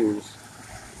my ears,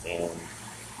 and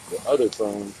the other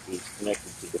phone is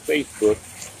connected to the Facebook,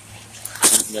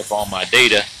 using up all my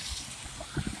data.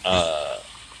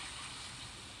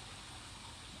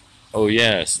 Oh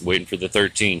yes, waiting for the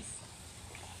 13.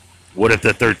 What if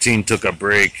the 13 took a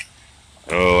break?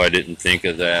 Oh, I didn't think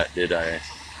of that, did I?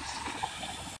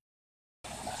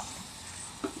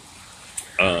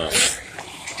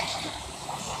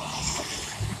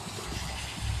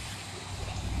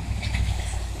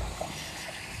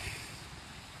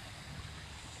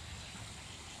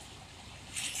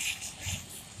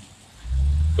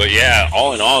 But yeah,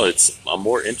 all in all, it's a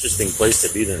more interesting place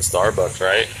to be than Starbucks,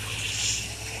 right?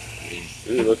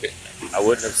 Ooh, look at, I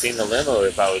wouldn't have seen the limo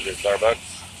if I was at Starbucks.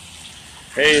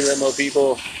 Hey, limo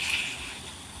people.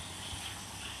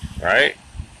 Right?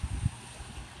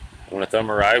 Want to thumb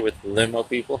a ride with the limo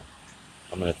people?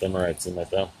 I'm going to thumb a ride, see my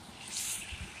thumb.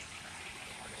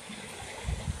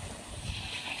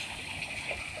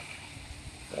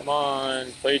 Come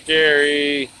on, play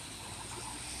Jerry.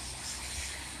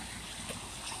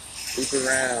 Loop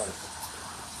around.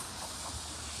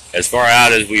 As far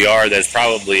out as we are, there's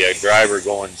probably a driver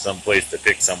going someplace to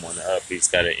pick someone up. He's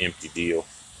got an empty deal.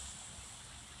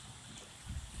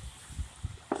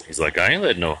 He's like, I ain't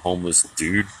letting no homeless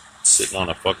dude sitting on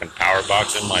a fucking power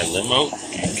box in my limo.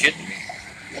 Are you kidding me?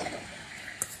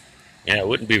 Yeah, it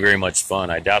wouldn't be very much fun.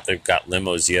 I doubt they've got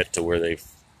limos yet to where they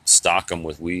stock them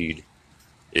with weed.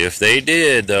 If they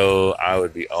did, though, I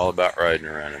would be all about riding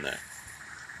around in that.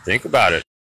 Think about it.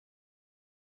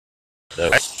 They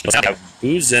have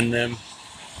booze in them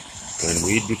when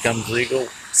weed becomes legal.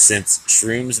 Since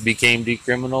shrooms became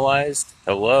decriminalized,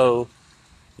 hello,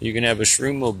 you can have a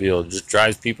shroom-mobile. Just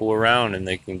drives people around and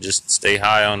they can just stay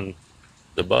high on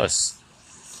the bus.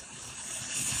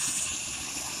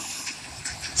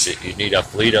 Shit, you need a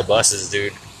fleet of buses,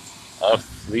 dude. A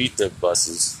fleet of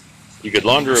buses. You could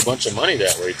launder a bunch of money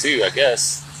that way too, I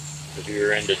guess, if you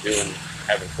were into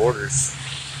having quarters.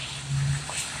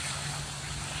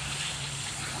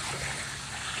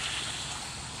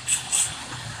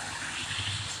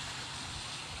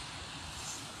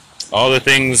 All the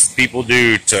things people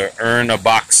do to earn a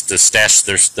box to stash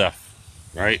their stuff,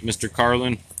 right, Mr.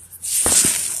 Carlin?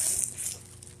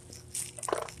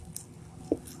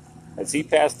 Has he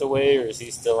passed away, or is he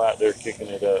still out there kicking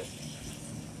it up?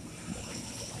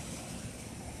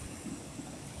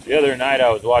 The other night I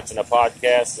was watching a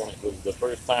podcast, and it was the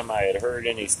first time I had heard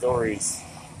any stories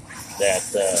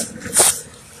that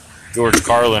George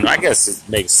Carlin, I guess it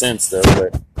makes sense though,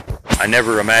 but I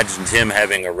never imagined him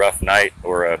having a rough night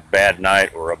or a bad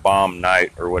night or a bomb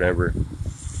night or whatever.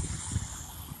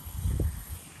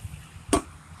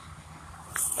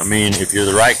 I mean, if you're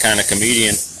the right kind of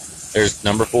comedian, there's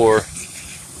number 4,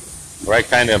 right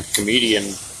kind of comedian,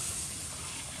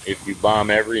 if you bomb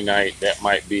every night, that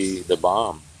might be the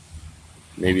bomb.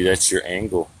 Maybe that's your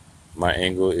angle. My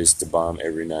angle is to bomb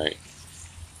every night.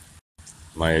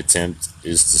 My attempt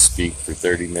is to speak for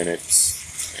 30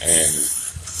 minutes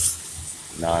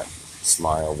and not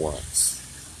smile once.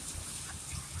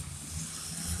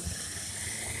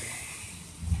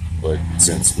 But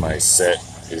since my set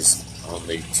is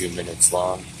only 2 minutes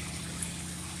long,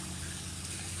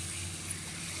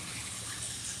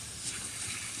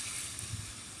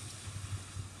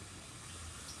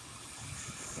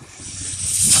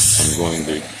 I'm going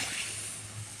to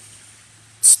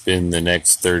spend the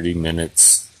next 30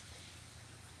 minutes,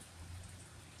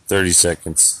 30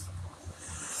 seconds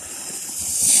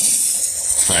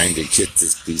trying to get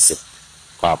this piece of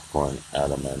popcorn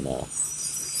out of my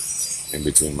mouth, in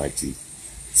between my teeth,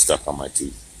 stuck on my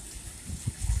teeth.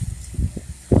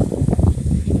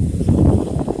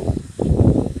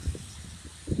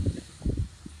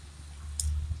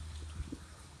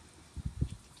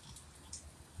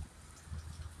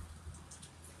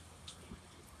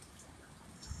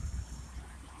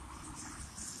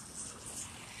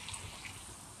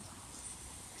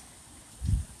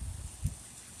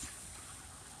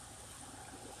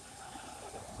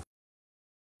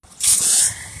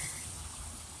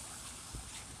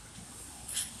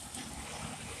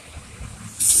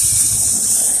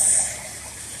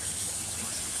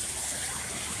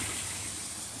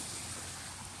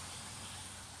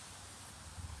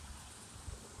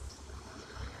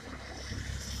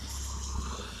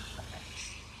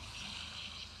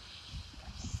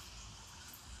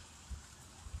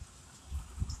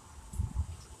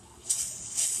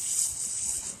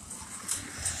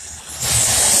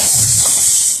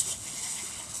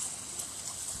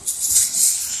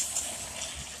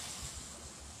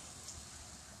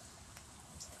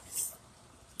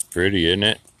 Pretty, isn't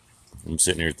it? I'm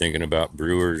sitting here thinking about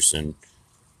brewers and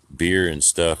beer and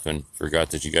stuff, and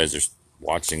forgot that you guys are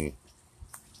watching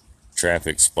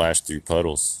traffic splash through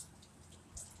puddles.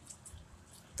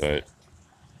 But,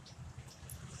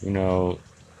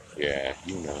 yeah,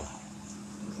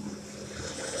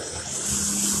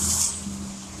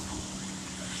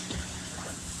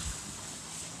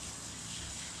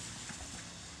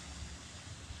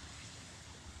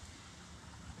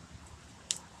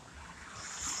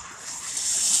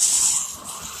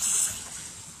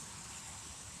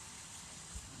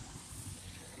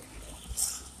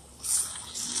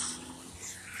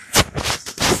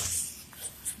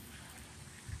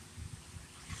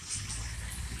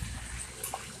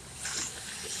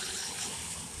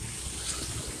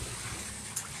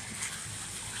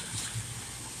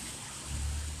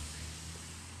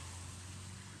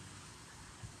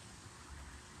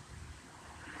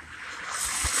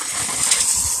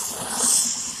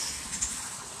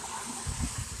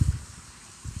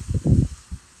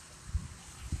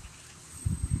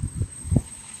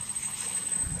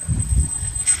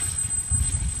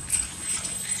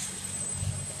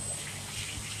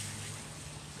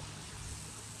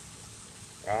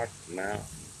 Rock Mountain.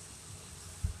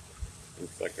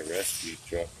 Looks like a rescue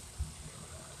truck.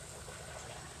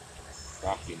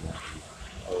 Rocky Mountain.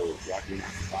 Oh, Rocky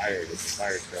Mountain Fire. It's a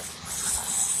fire truck.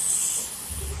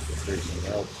 There's a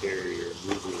mail carrier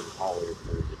moving holler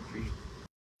for the tree.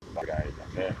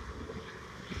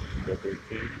 the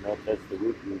 13th. Nope, that's the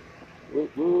woot woot.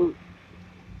 Woot woot.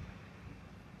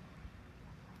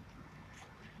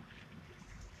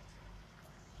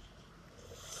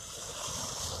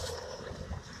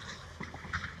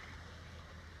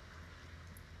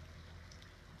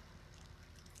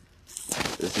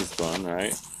 This is fun,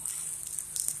 right?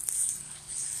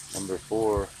 Number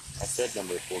 4. I said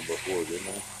number 4 before, didn't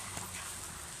I?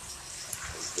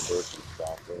 There's the birthday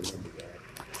stop right again.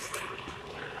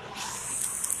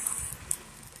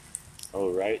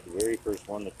 Oh, right. The very first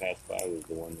one that passed by was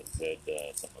the one that said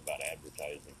something about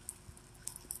advertising.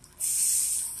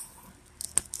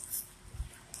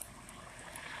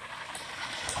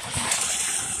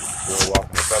 We're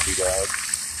walking a puppy dog.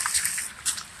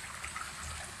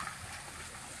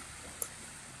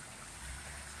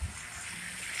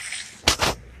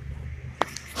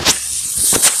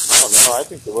 Oh, no, I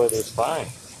think the weather's fine.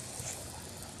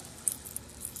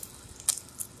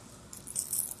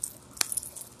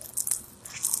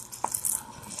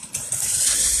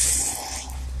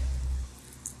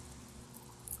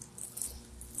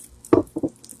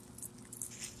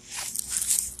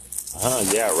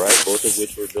 Yeah, right. Both of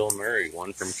which were Bill Murray.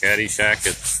 One from Caddyshack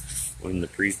when the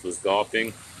priest was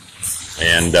golfing,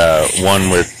 and one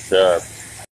with.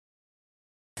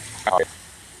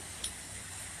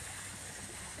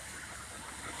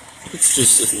 It's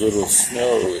just a little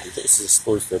snow. This is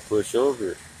supposed to push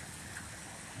over.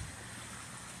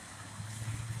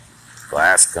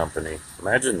 Glass company.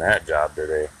 Imagine that job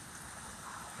today.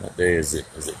 What day is it?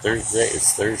 Is it Thursday?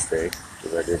 It's Thursday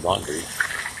because I did laundry.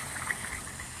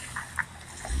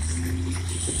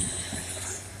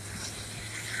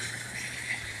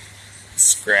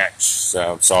 Scratch.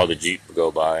 So I saw the Jeep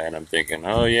go by and I'm thinking,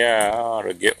 oh yeah, I ought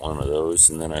to get one of those.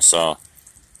 And then I saw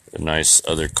a nice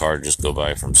other car just go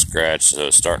by from scratch. So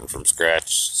starting from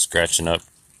scratch, scratching up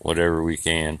whatever we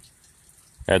can.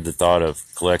 Had the thought of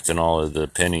collecting all of the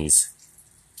pennies.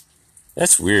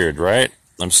 That's weird, right?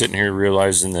 I'm sitting here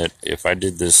realizing that if I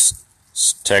did this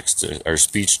text or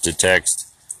speech to text,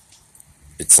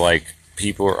 it's like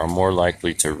people are more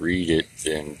likely to read it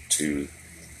than to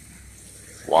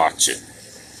watch it.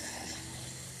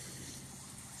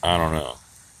 I don't know.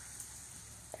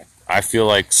 I feel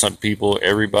like some people,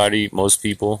 everybody, most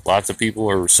people, lots of people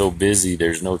are so busy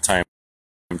there's no time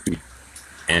to read.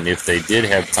 And if they did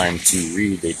have time to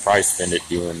read, they'd probably spend it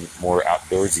doing more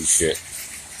outdoorsy shit.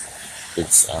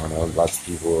 I don't know, lots of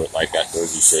people that like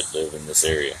outdoorsy shit live in this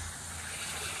area.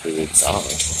 It's, I don't know,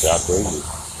 it's outdoorsy.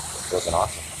 It's fucking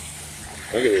awesome.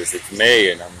 Look at this, it's May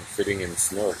and I'm sitting in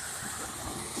snow.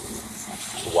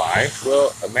 Why?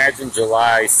 Well, imagine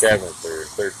July 7th or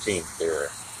 13th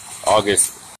or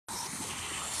August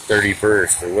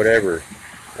 31st or whatever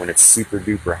when it's super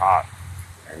duper hot.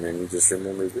 And then you just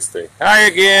remember this day. Hi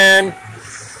again!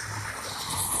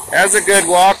 That was a good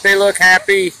walk. They look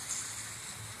happy.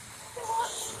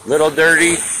 Little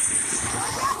dirty.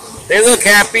 They look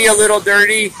happy, a little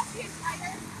dirty.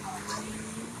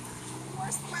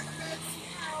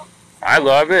 I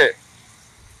love it.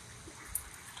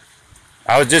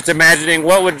 I was just imagining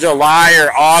what would July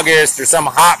or August or some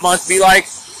hot month be like,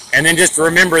 and then just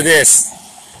remember this.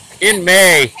 In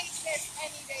May.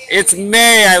 It's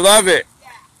May. I love it.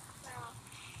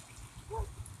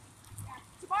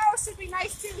 Tomorrow should be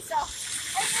nice too, so.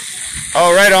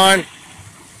 Oh, right on.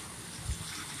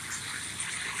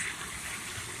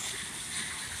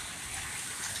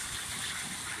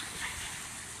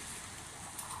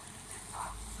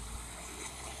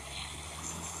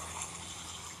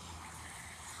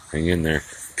 Hang in there.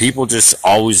 People just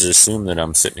always assume that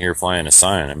I'm sitting here flying a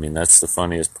sign. I mean, that's the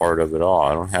funniest part of it all.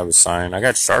 I don't have a sign. I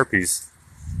got Sharpies.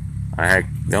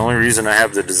 The only reason I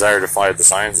have the desire to fly the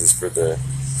signs is for the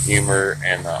humor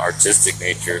and the artistic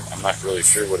nature. I'm not really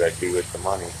sure what I'd do with the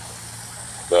money.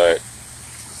 But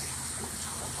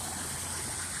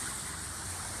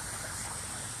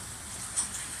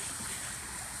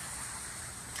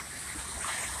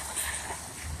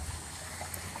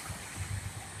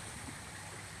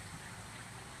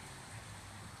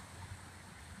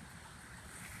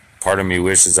part of me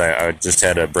wishes I just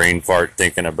had a brain fart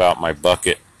thinking about my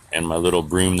bucket and my little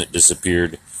broom that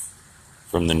disappeared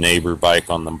from the neighbor bike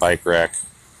on the bike rack.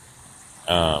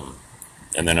 And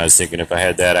then I was thinking if I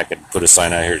had that, I could put a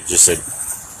sign out here that just said,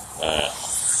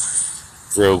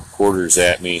 throw quarters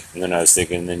at me. And then I was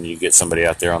thinking, then you get somebody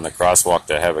out there on the crosswalk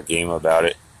to have a game about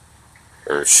it.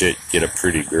 Or shit, get a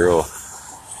pretty girl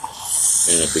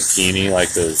in a bikini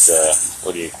like those,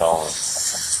 what do you call them?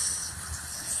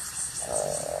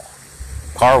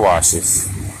 Car washes.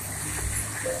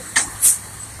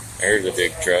 There's a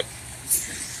big truck.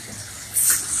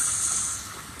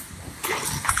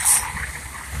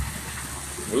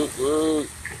 Woo.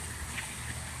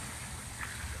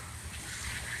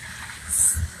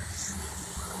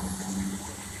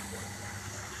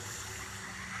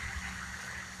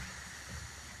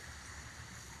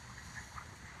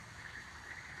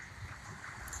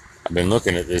 I've been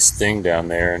looking at this thing down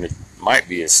there, and it might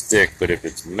be a stick, but if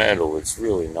it's metal, it's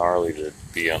really gnarly to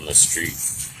be on the street.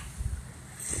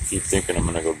 I keep thinking I'm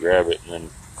going to go grab it, and then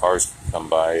cars come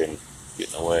by and get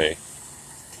in the way.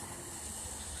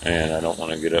 And I don't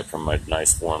want to get up from my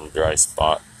nice, warm, dry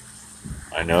spot.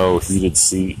 I know, heated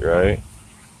seat, right?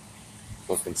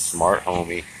 Looking smart,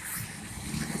 homie.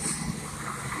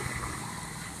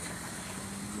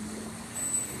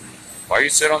 Why you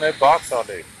sit on that box all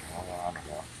day? I don't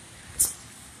know.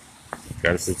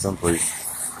 Gotta sit someplace.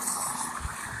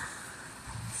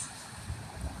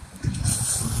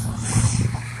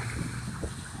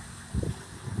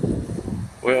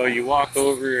 Well, you walk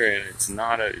over and it's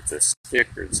a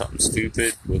stick or something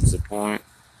stupid. What's the point?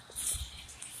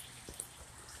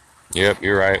 Yep,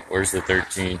 you're right. Where's the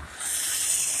 13?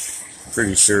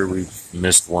 Pretty sure we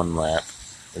missed one lap.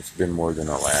 It's been more than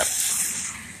a lap.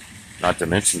 Not to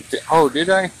mention, oh, did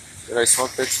I? Did I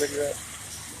smoke that cigarette?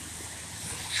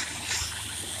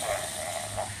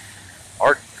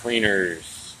 Art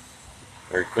cleaners.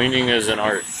 Or cleaning is an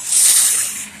art.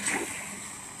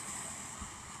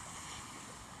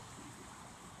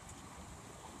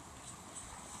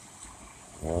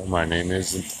 Well, my name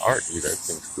isn't Art. Dude, that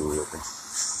thing's cool looking.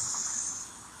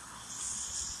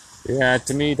 Yeah,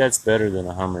 to me, that's better than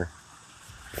a Hummer.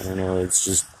 I don't know, it's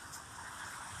just,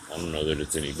 I don't know that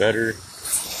it's any better,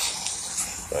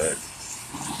 but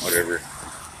whatever.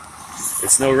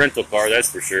 It's no rental car, that's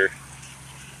for sure.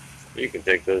 You can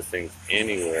take those things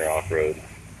anywhere off-road.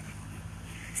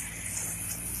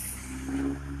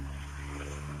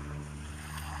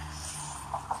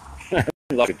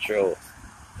 Lost control.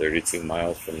 32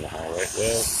 miles from the highway.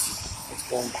 Well, it's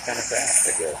going kind of fast,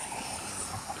 I guess.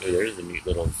 Oh, there's a neat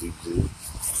little Zoop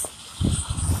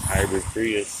hybrid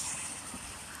Prius.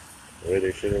 The way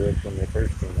they should have looked when they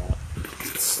first came out.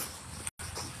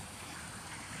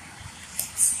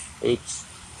 Oops.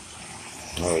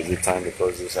 Oh, is it time to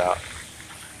close this out?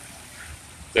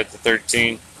 Is that the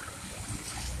 13?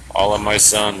 All of my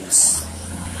sons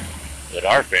that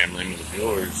are family with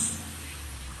yours.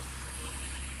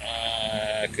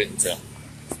 I couldn't tell.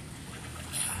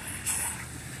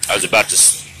 I was about to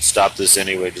stop this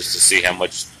anyway just to see how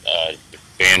much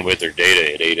bandwidth or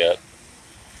data it ate up.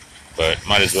 But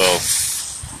might as well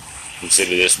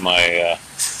consider this my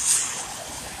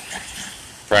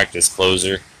practice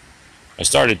closer. I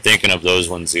started thinking of those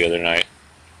ones the other night.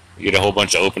 You get a whole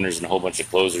bunch of openers and a whole bunch of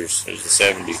closers. There's the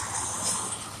 70.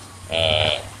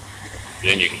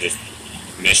 Then you can just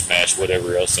mishmash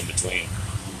whatever else in between.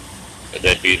 But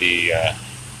that'd be the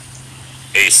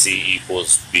AC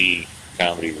equals B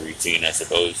comedy routine, I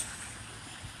suppose.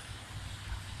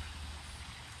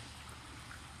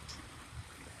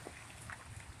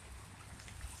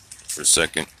 For a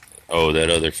second. Oh, that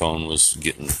other phone was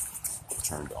getting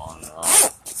turned on and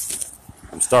off.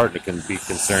 I'm starting to be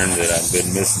concerned that I've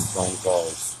been missing phone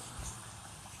calls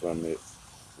from it.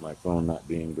 My phone not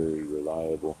being very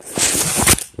reliable.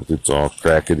 But it's all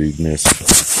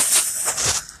crackety-ness.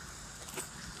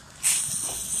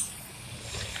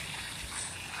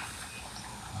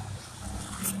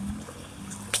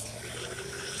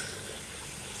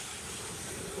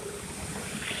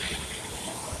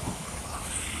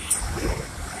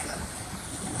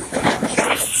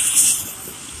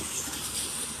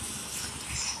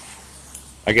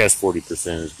 I guess 40%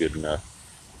 is good enough.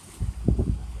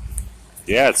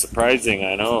 Yeah, it's surprising.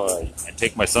 I know. I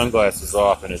take my sunglasses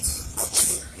off, and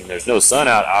there's no sun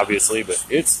out, obviously, but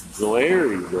it's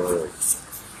glary there.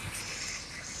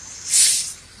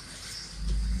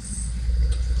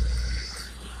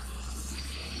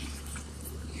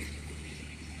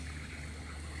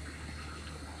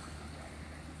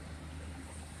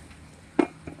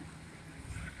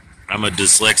 I'm a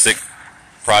dyslexic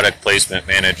product placement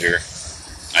manager.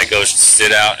 I go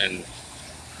sit out and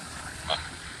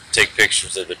take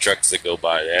pictures of the trucks that go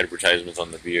by, the advertisements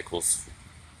on the vehicles.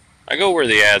 I go where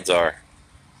the ads are.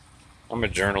 I'm a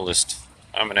journalist.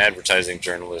 I'm an advertising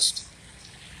journalist.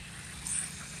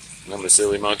 I'm a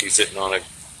silly monkey sitting on a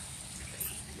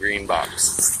green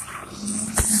box.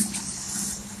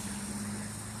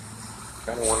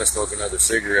 Kind of want to smoke another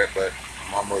cigarette, but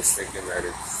I'm almost thinking that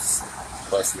it's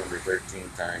bus number 13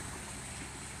 time.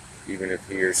 Even if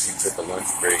he or she took a lunch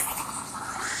break,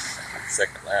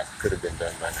 second lap could have been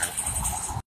done by now.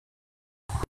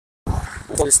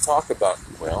 We'll just talk about,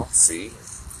 well, see,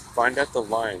 find out the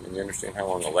line and you understand how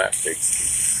long a lap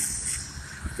takes.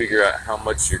 figure out how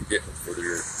much you're getting for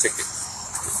your ticket.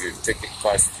 If your ticket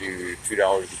costs you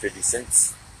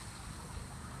 $2.50,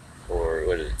 or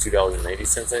what is it,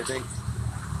 $2.80, I think.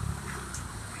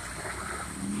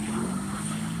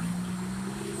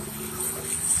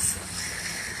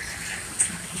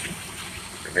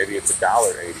 Or maybe it's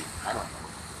 $1.80. I don't know.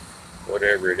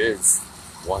 Whatever it is,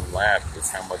 one lap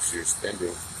is how much you're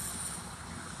spending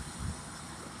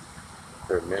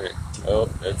per minute. Oh,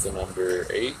 that's a number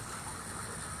 8.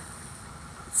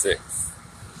 6.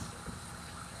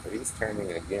 But he's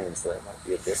turning again, so that might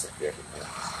be a different difference.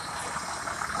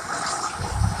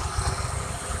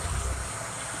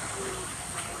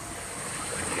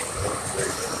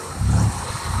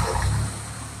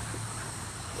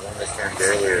 The one that turned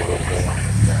earlier was the one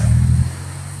that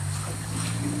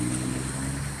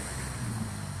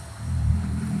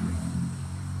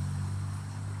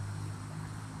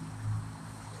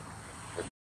 'Cause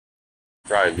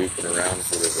probably looping around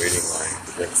for the waiting line,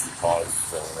 because that's the pause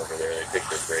zone over there. They take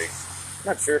their break. I'm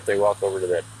not sure if they walk over to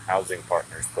that housing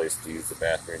partner's place to use the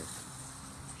bathroom,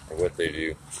 or what they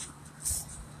do.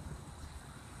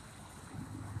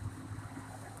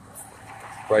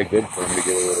 Probably good for them to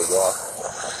get a little walk.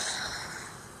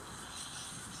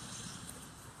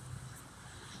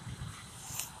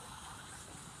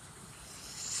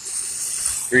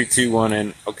 3, 2, 1,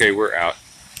 and okay, we're out.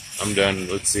 I'm done.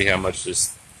 Let's see how much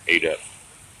this ate up.